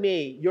word na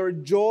may, your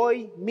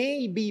joy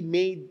may be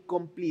made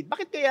complete.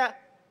 Bakit kaya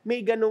may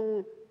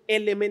ganong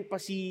element pa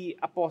si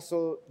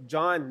Apostle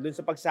John dun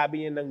sa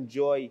pagsabi niya ng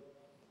joy?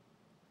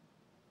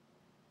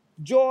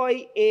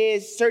 Joy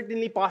is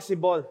certainly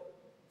possible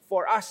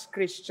for us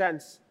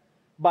Christians.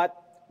 But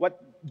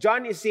what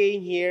John is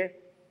saying here,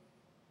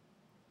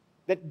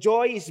 that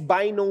joy is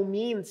by no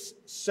means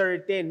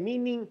certain.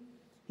 Meaning,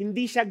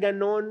 hindi siya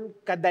ganon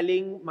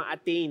kadaling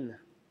ma-attain.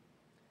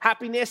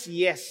 Happiness,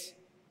 yes.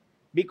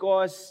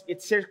 Because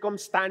it's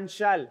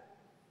circumstantial.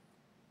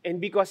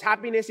 And because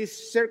happiness is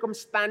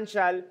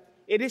circumstantial,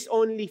 it is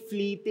only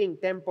fleeting,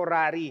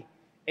 temporary.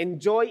 And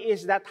joy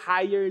is that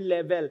higher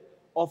level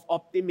of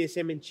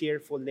optimism and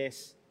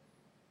cheerfulness.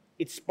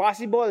 It's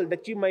possible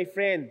that you, my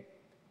friend,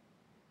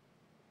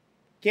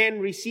 can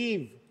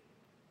receive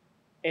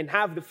and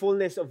have the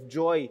fullness of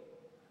joy,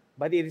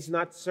 but it is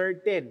not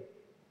certain.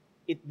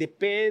 It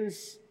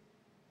depends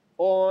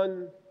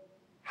on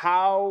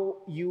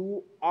how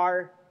you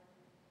are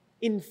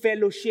in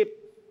fellowship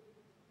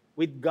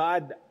with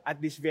God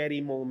at this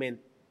very moment.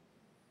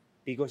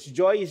 Because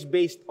joy is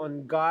based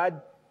on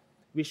God,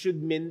 we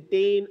should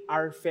maintain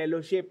our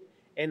fellowship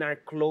and our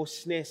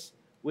closeness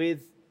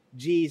with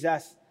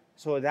Jesus.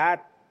 So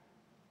that,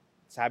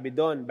 sabi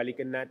doon,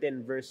 balikan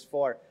natin verse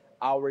 4,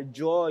 our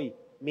joy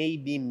may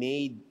be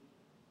made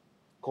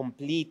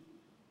complete.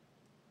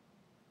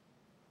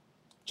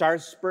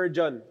 Charles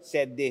Spurgeon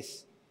said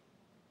this,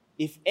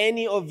 if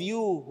any of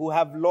you who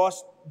have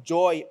lost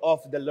joy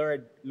of the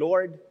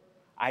Lord,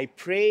 I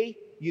pray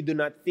you do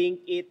not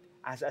think it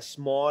as a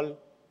small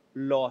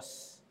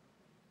loss.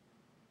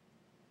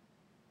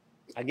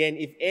 Again,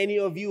 if any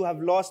of you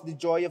have lost the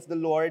joy of the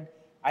Lord,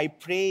 I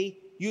pray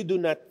you do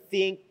not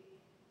think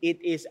it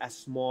is a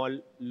small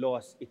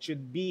loss. It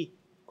should be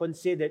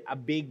considered a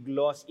big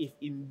loss if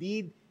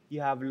indeed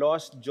you have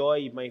lost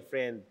joy, my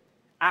friend.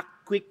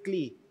 Act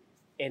quickly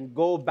and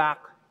go back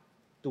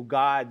to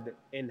God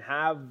and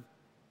have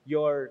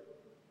your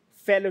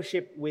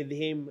fellowship with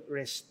Him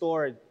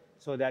restored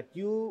so that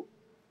you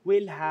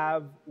will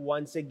have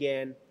once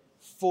again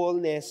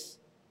fullness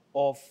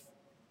of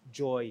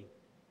joy.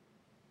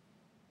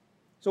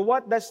 So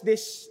what does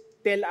this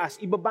tell us?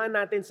 Ibaba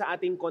natin sa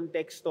ating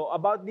konteksto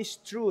about this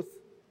truth.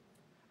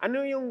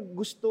 Ano yung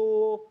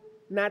gusto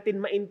natin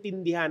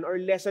maintindihan or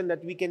lesson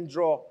that we can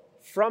draw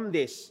from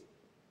this?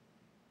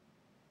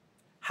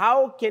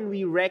 How can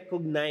we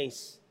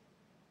recognize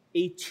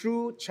a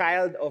true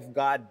child of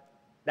God?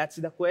 That's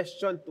the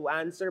question to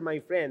answer, my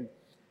friend.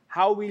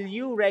 How will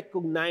you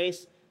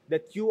recognize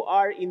that you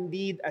are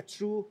indeed a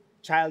true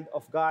child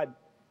of God?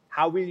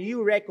 How will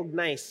you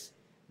recognize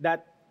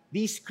that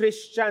these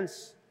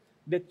Christians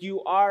that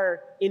you are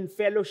in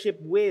fellowship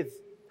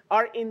with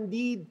are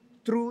indeed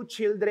true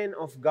children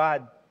of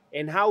God?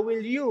 And how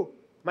will you,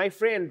 my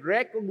friend,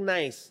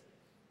 recognize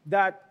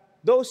that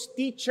those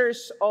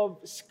teachers of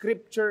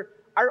Scripture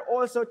are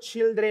also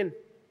children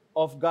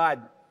of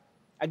God?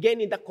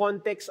 Again, in the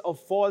context of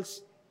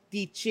false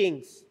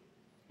teachings.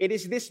 It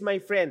is this, my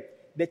friend,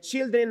 the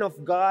children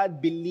of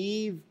God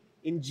believe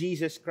in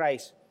Jesus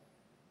Christ.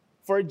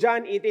 For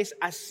John, it is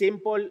as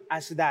simple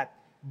as that.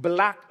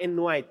 Black and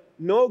white,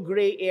 no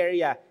gray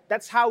area.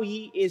 That's how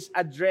he is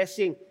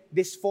addressing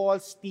these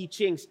false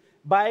teachings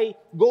by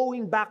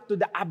going back to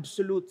the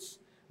absolutes,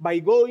 by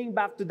going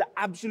back to the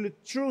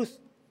absolute truth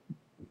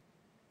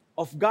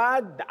of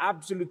God, the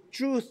absolute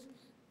truth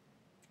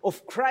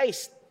of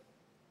Christ.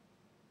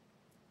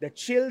 The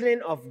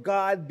children of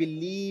God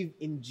believe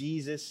in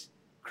Jesus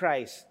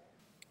Christ.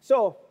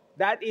 So,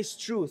 that is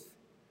truth.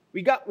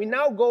 We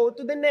now go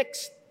to the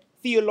next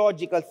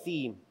theological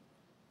theme.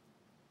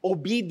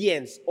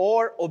 Obedience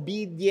or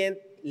obedient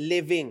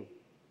living.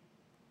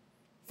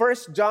 1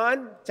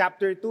 John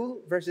chapter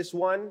 2 verses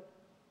 1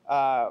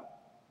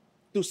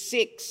 to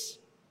 6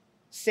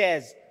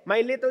 says,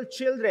 my little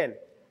children,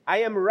 I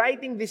am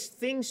writing these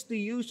things to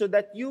you so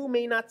that you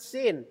may not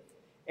sin.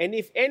 And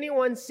if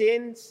anyone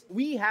sins,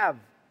 we have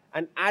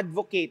an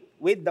advocate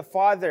with the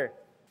Father,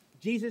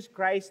 Jesus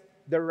Christ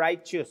the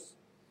righteous.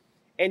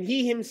 And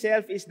He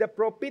Himself is the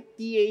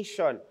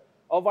propitiation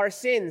of our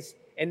sins,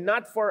 and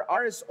not for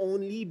ours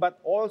only, but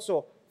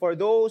also for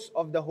those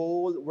of the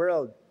whole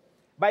world.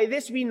 By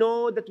this we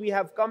know that we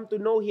have come to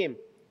know Him,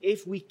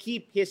 if we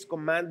keep His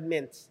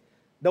commandments.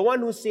 The one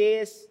who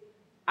says,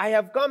 I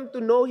have come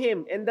to know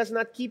him and does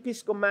not keep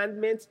his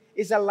commandments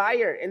is a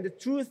liar, and the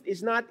truth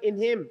is not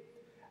in him.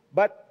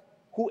 But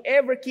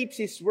whoever keeps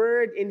his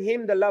word, in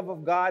him the love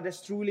of God has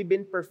truly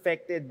been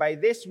perfected. By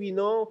this we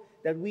know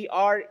that we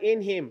are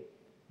in him.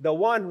 The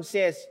one who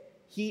says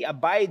he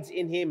abides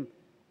in him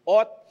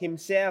ought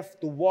himself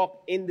to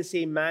walk in the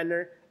same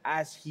manner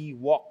as he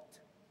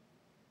walked.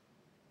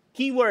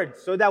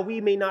 Keyword, so that we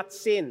may not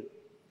sin.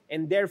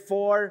 And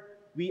therefore,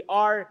 we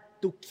are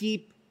to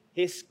keep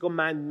his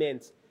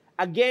commandments.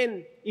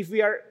 Again, if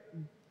we are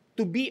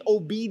to be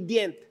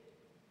obedient,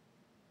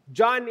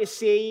 John is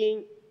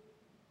saying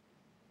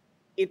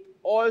it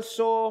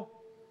also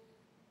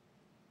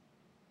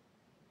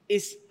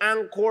is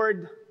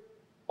anchored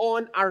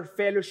on our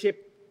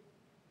fellowship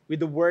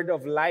with the word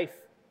of life.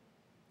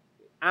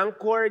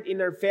 Anchored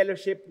in our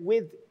fellowship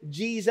with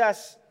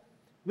Jesus.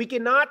 We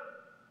cannot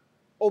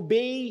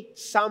obey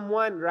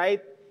someone,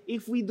 right,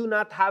 if we do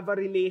not have a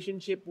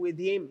relationship with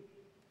him.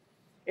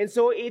 And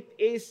so it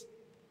is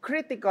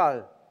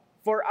critical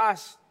for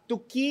us to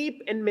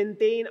keep and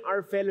maintain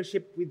our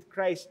fellowship with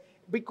Christ,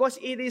 because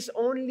it is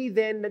only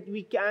then that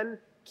we can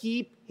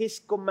keep his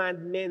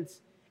commandments.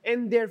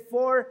 And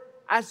therefore,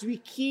 as we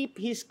keep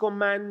his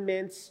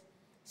commandments,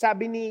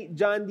 sabi ni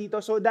John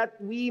dito, so that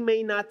we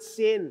may not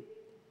sin.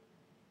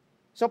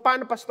 So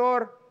paano,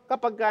 pastor?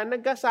 Kapag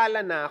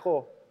nagkasala na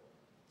ako,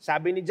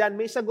 sabi ni John,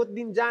 may sagot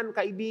din dyan,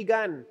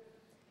 kaibigan.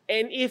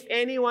 And if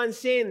anyone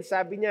sins,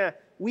 sabi niya,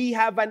 we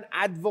have an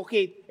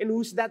advocate. And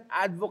who's that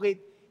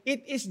advocate?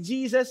 It is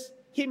Jesus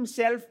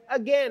himself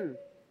again.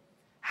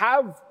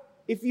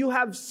 If you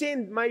have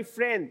sinned, my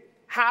friend,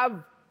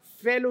 have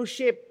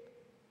fellowship.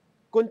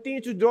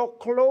 Continue to draw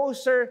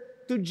closer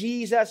to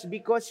Jesus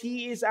because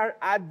he is our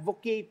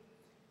advocate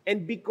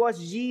and because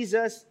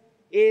Jesus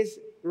is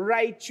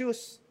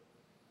righteous.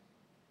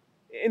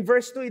 In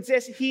verse 2, it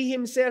says, he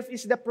himself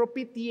is the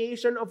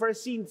propitiation of our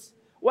sins.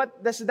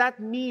 What does that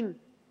mean?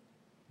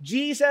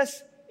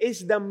 Jesus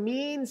is the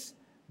means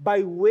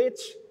by which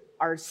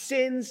our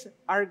sins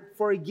are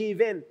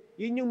forgiven.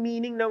 Yun yung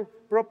meaning ng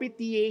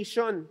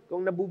propitiation.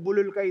 Kung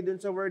nabubulol kayo dun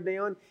sa word na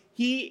yun,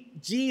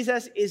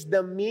 Jesus is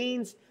the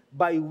means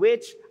by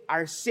which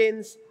our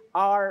sins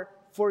are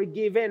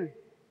forgiven.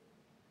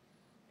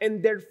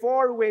 And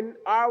therefore, when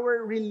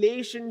our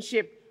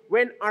relationship,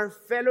 when our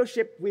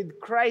fellowship with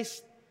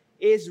Christ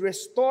is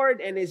restored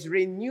and is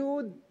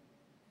renewed,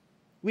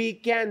 we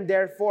can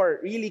therefore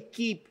really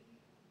keep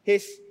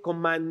his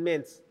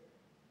commandments.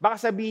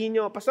 Baka sabihin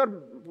nyo, Pastor,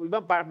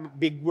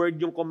 big word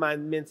yung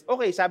commandments.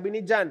 Okay, sabi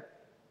ni John,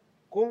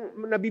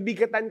 kung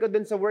nabibigatan ko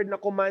dun sa word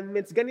na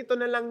commandments, ganito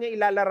na lang niya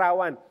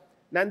ilalarawan.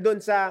 Nandun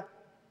sa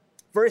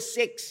verse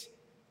 6,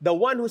 the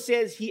one who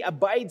says he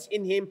abides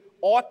in him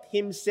ought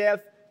himself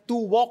to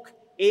walk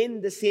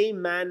in the same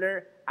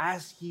manner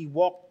as he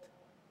walked.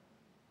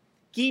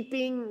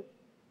 Keeping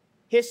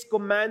his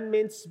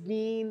commandments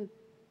mean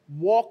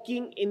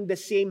walking in the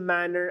same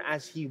manner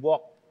as he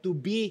walked, to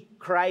be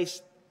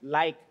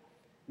Christ-like.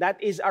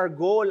 That is our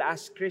goal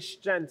as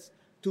Christians,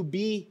 to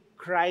be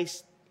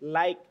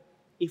Christ-like.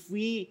 If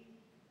we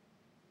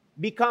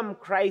become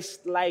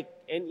Christ-like,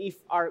 and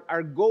if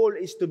our goal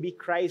is to be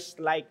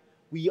Christ-like,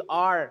 we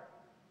are,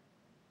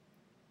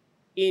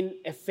 in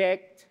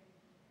effect,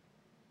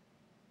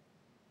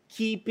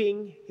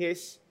 keeping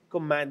his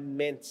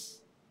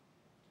commandments.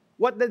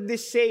 What does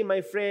this say,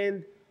 my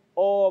friend,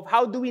 of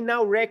how do we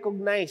now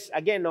recognize,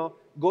 again,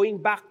 going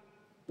back,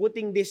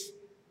 putting this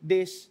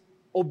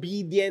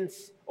obedient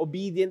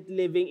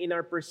living in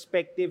our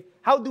perspective,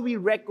 how do we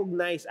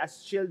recognize as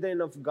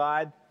children of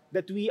God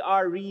that we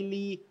are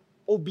really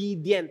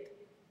obedient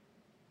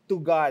to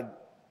God?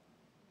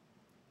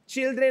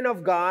 Children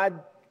of God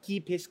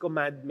keep his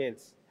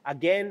commandments.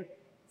 Again,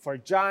 for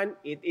John,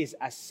 it is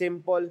as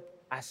simple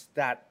as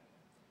that.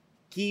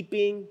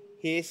 Keeping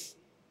his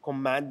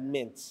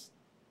commandments.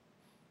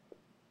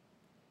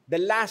 The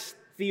last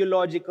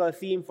theological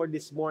theme for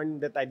this morning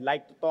that I'd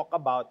like to talk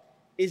about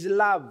is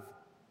love.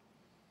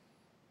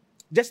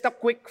 Just a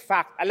quick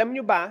fact. Alam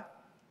nyo ba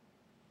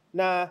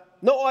na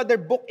no other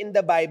book in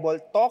the Bible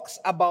talks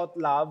about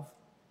love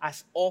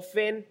as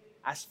often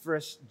as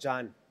 1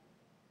 John?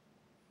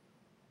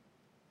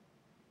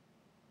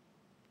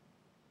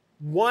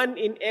 1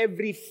 in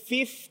every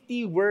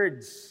 50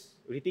 words,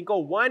 ulitin ko,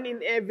 1 in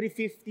every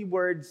 50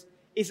 words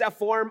is a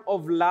form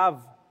of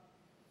love.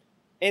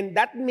 And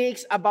that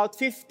makes about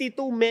 52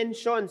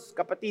 mentions,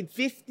 kapatid,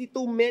 52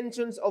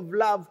 mentions of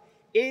love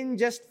in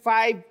just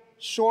 5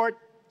 short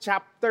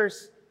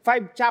chapters.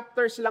 5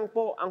 chapters lang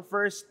po ang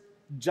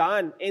 1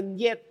 John. And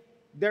yet,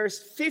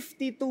 there's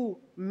 52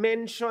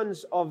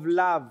 mentions of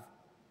love.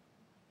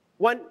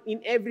 1 in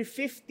every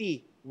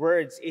 50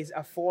 words is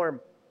a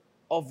form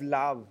of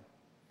love.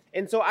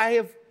 And so I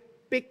have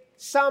picked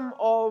some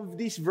of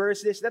these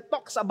verses that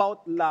talks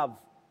about love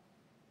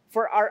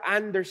for our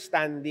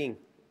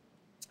understanding.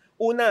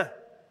 Una,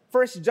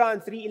 1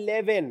 John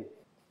 3:11.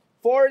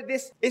 For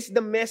this is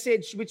the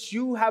message which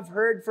you have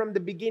heard from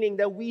the beginning,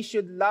 that we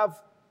should love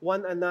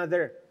one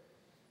another.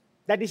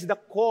 That is the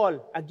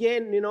call.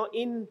 Again,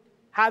 in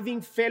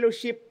having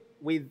fellowship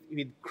with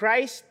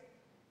Christ,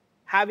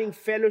 having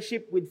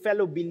fellowship with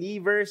fellow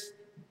believers,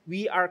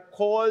 we are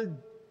called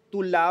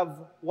to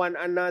love one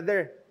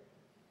another.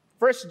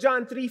 1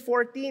 John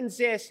 3:14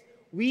 says,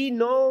 we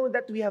know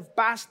that we have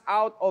passed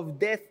out of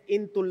death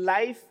into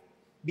life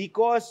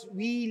because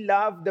we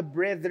love the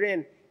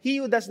brethren. He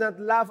who does not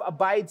love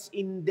abides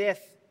in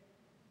death.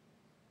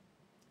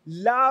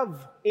 Love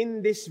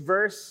in this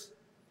verse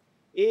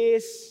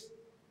is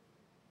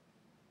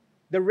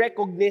the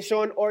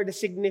recognition or the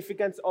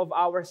significance of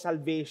our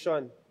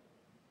salvation.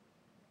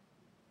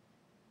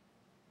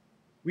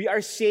 We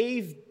are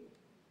saved.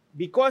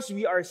 Because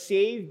we are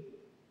saved,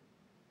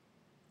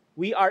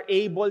 we are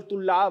able to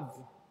love.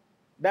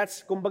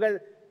 That's, kumbaga,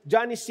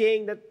 John is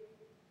saying that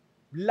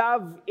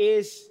love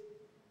is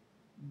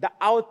the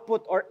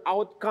output or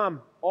outcome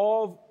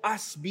of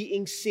us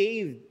being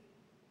saved.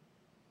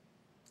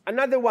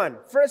 Another one,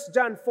 1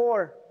 John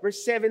 4,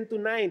 verse 7 to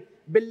 9.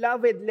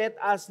 Beloved, let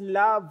us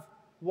love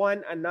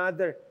one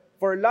another.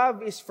 For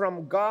love is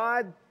from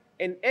God,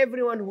 and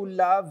everyone who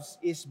loves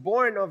is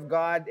born of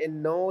God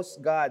and knows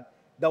God.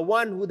 The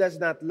one who does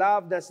not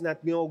love does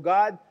not know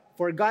God,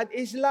 for God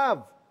is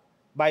love.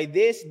 By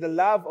this, the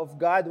love of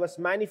God was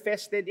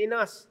manifested in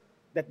us,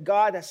 that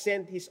God has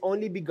sent His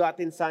only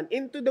begotten Son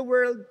into the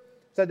world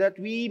so that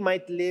we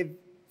might live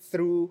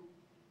through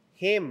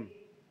Him.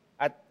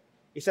 At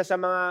isa sa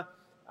mga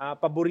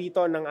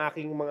paborito ng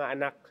aking mga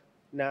anak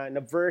na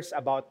verse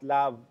about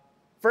love,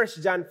 1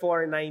 John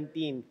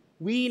 4:19,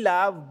 we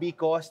love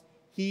because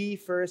He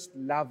first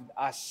loved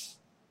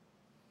us.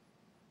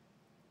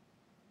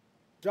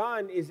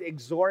 John is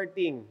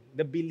exhorting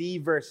the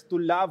believers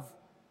to love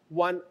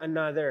one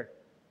another.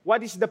 What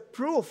is the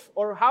proof,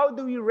 or how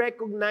do we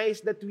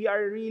recognize that we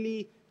are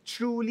really,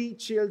 truly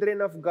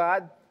children of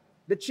God?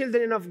 The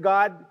children of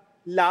God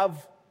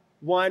love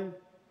one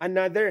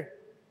another.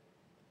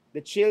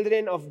 The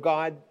children of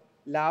God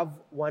love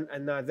one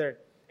another.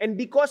 And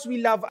because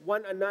we love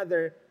one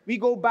another, we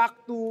go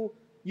back to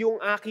yung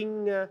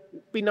aking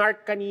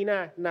pinark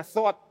kanina na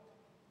thought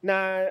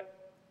na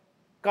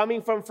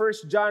coming from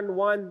 1 John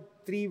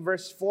 1:3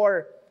 verse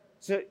 4.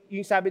 So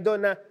yung sabi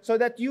doon na, so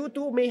that you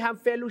too may have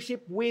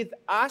fellowship with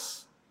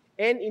us,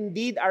 and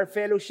indeed our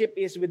fellowship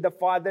is with the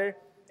Father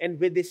and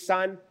with His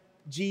Son,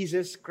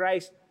 Jesus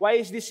Christ.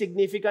 Why is this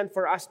significant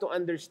for us to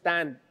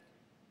understand?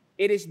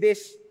 It is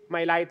this,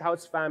 my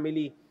Lighthouse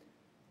family.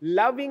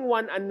 Loving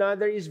one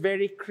another is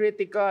very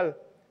critical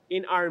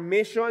in our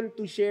mission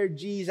to share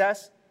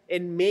Jesus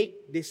and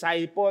make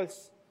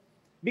disciples.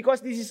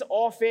 Because this is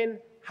often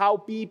how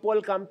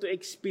people come to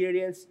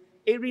experience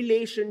a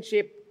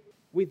relationship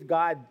with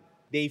God.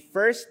 They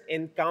first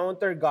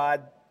encounter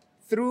God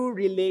through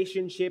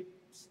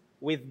relationships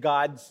with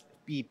God's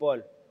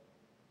people.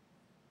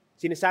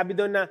 Sinasabi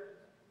doon na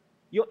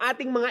yung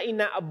ating mga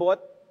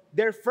inaabot,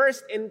 their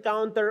first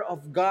encounter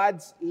of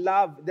God's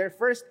love, their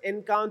first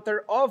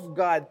encounter of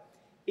God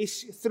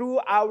is through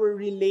our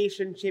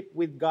relationship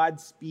with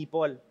God's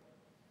people.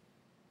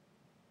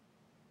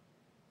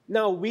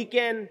 Now, we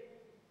can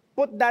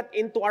put that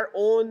into our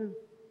own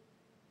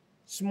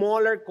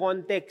smaller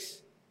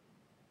context.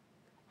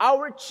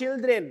 Our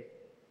children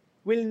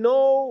will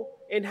know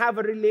and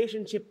have a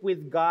relationship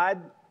with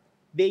God.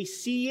 They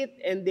see it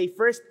and they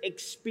first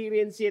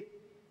experience it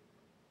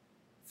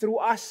through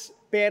us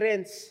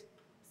parents,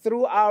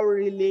 through our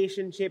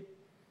relationship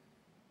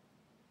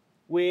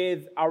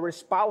with our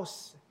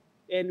spouse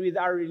and with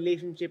our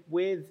relationship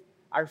with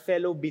our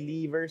fellow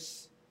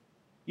believers.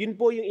 Yun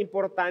po yung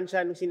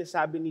importansya ng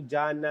sinasabi ni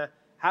John na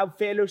have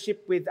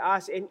fellowship with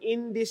us, and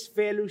in this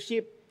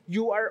fellowship,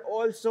 you are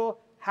also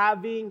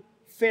having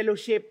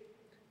fellowship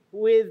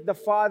with the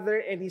Father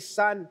and His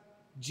Son,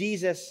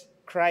 Jesus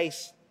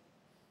Christ.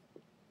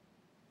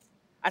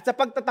 At sa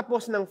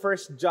pagtatapos ng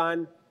 1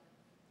 John,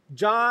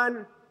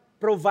 John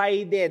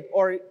provided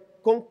or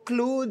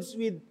concludes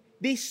with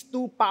these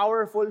two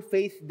powerful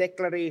faith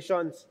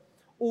declarations.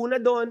 Una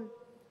doon,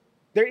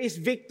 there is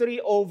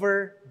victory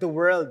over the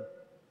world.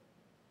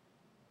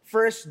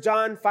 1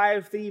 John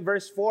 5:3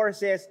 verse 4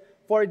 says,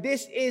 "For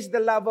this is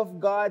the love of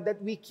God, that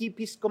we keep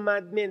His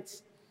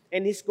commandments,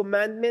 and His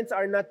commandments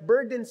are not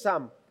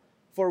burdensome.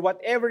 For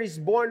whatever is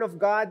born of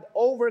God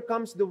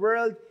overcomes the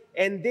world,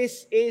 and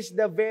this is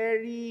the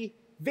very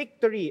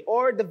victory,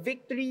 or the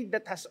victory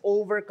that has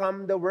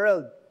overcome the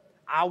world,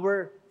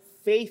 our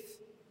faith."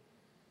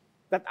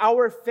 That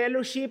our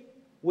fellowship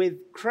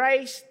with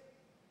Christ,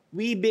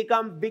 we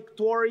become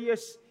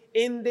victorious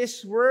in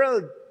this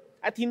world.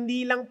 At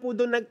hindi lang po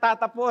doon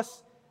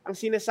nagtatapos ang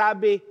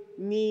sinasabi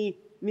ni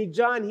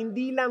John,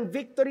 hindi lang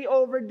victory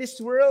over this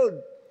world.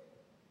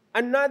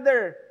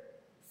 Another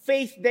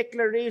faith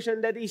declaration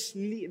that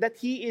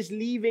He is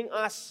leaving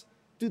us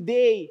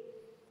today,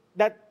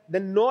 that the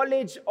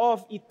knowledge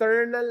of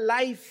eternal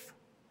life.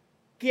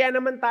 Kaya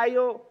naman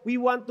tayo, we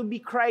want to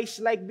be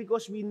Christ-like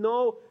because we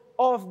know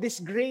of this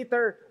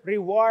greater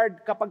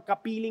reward kapag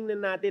kapiling na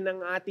natin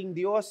ang ating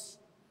Diyos.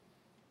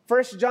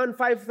 1 John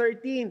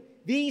 5:13,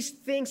 "These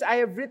things I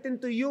have written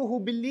to you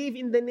who believe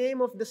in the name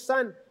of the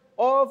Son,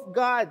 of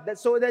God, that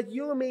so that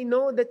you may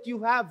know that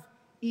you have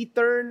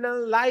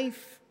eternal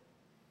life.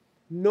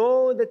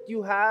 Know that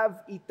you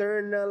have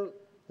eternal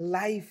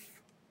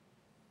life.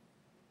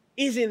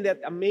 Isn't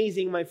that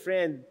amazing, my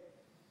friend?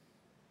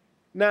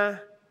 Na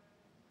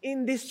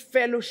in this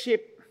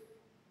fellowship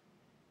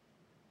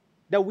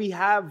that we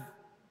have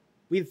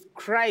with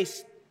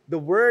Christ, the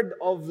Word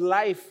of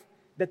life,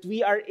 that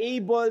we are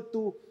able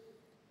to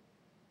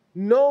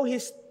know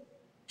His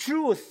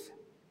truth.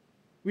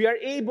 We are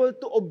able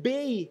to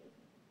obey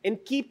and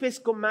keep His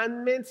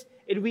commandments,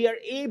 and we are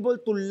able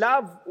to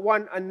love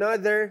one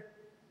another,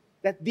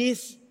 that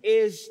this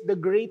is the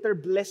greater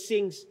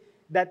blessings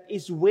that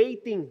is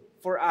waiting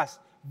for us.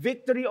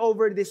 Victory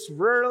over this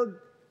world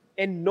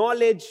and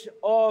knowledge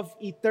of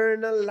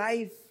eternal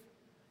life.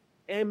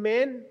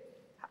 Amen?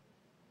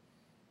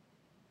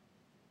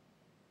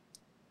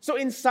 So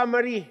in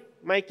summary,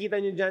 makikita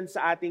nyo dyan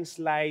sa ating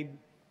slide,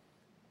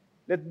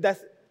 that the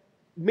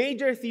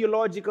major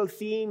theological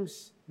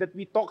themes that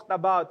we talked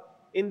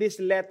about in this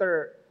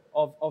letter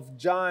of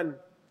John: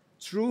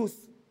 truth,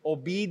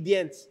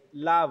 obedience,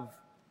 love,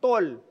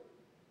 tol.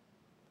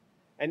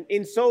 And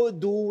in so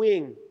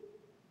doing,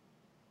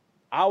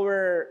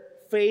 our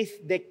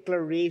faith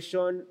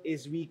declaration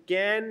is we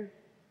can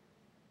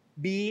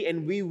be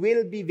and we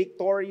will be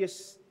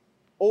victorious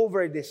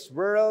over this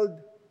world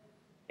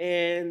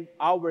and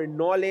our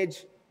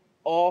knowledge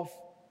of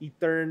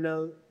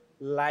eternal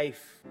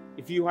life.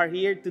 If you are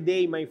here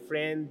today, my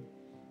friend,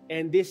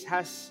 and this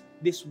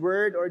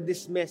word or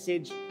this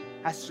message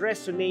has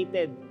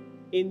resonated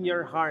in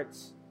your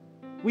hearts,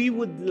 we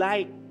would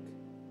like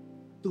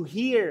to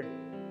hear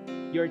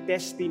your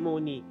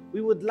testimony.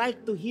 We would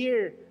like to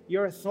hear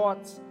your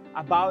thoughts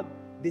about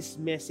this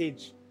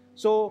message.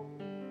 So,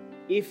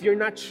 if you're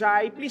not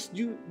shy, please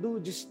do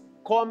just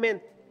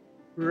comment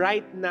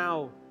right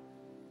now.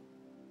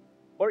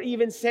 Or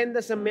even send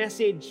us a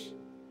message.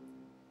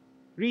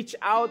 Reach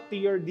out to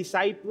your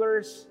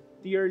disciples,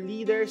 to your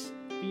leaders,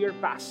 to your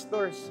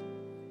pastors,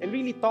 and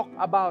really talk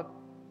about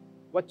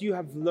what you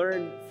have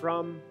learned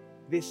from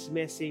this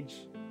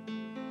message.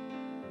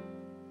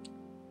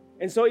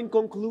 And so in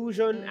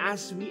conclusion,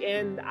 as we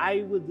end,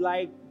 I would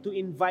like to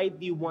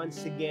invite you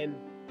once again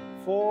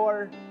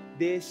for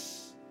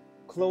this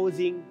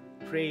closing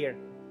prayer.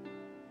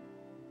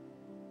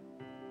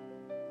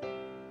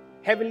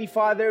 Heavenly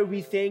Father,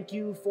 we thank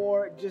you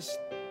for just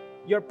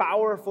your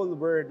powerful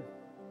word.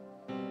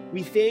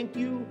 We thank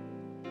you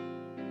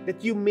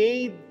that you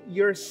made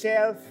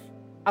yourself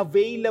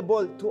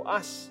available to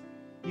us.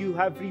 You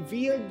have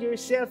revealed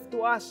yourself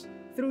to us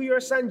through your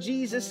Son,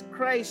 Jesus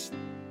Christ,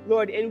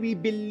 Lord. And we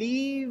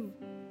believe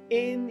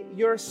in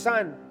your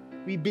Son.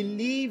 We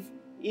believe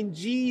in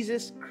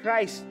Jesus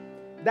Christ.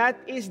 That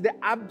is the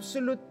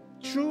absolute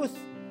truth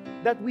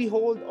that we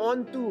hold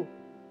on to,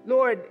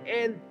 Lord.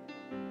 And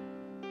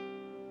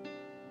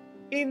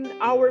in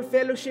our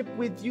fellowship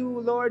with you,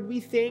 Lord, we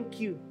thank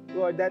you,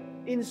 Lord, that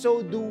in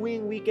so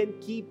doing, we can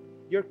keep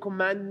your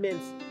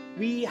commandments.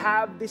 We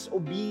have this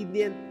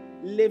obedient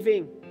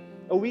living.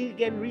 We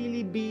can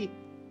really be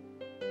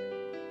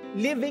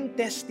living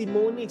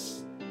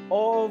testimonies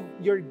of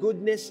your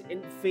goodness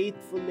and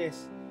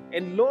faithfulness.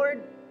 And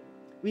Lord,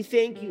 we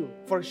thank you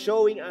for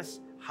showing us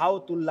how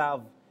to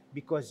love,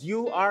 because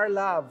you are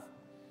love,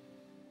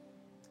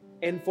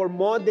 and for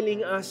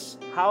modeling us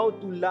how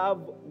to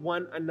love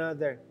one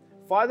another.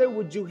 Father,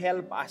 would you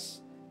help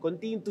us?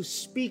 Continue to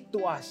speak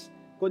to us.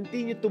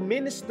 Continue to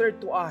minister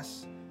to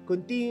us.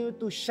 Continue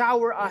to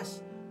shower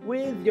us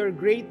with your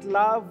great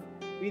love,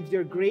 with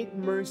your great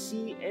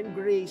mercy and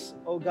grace,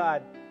 O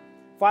God.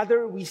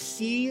 Father, we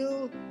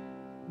seal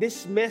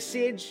this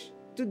message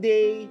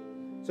today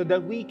so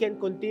that we can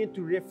continue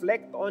to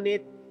reflect on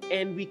it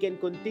and we can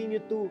continue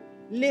to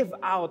live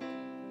out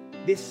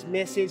this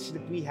message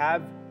that we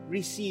have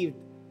received.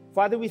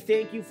 Father, we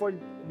thank you for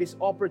this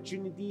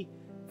opportunity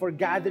for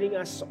gathering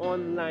us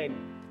online.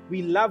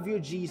 We love you,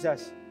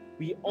 Jesus.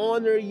 We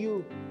honor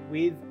you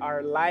with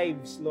our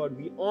lives, Lord.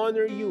 We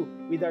honor you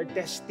with our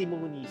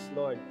testimonies,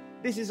 Lord.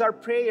 This is our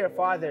prayer,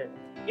 Father,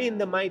 in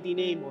the mighty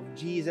name of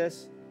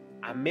Jesus.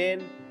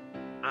 Amen,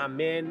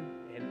 amen,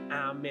 and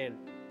amen.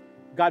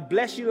 God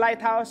bless you,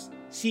 Lighthouse.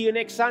 See you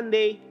next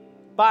Sunday.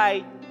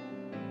 Bye.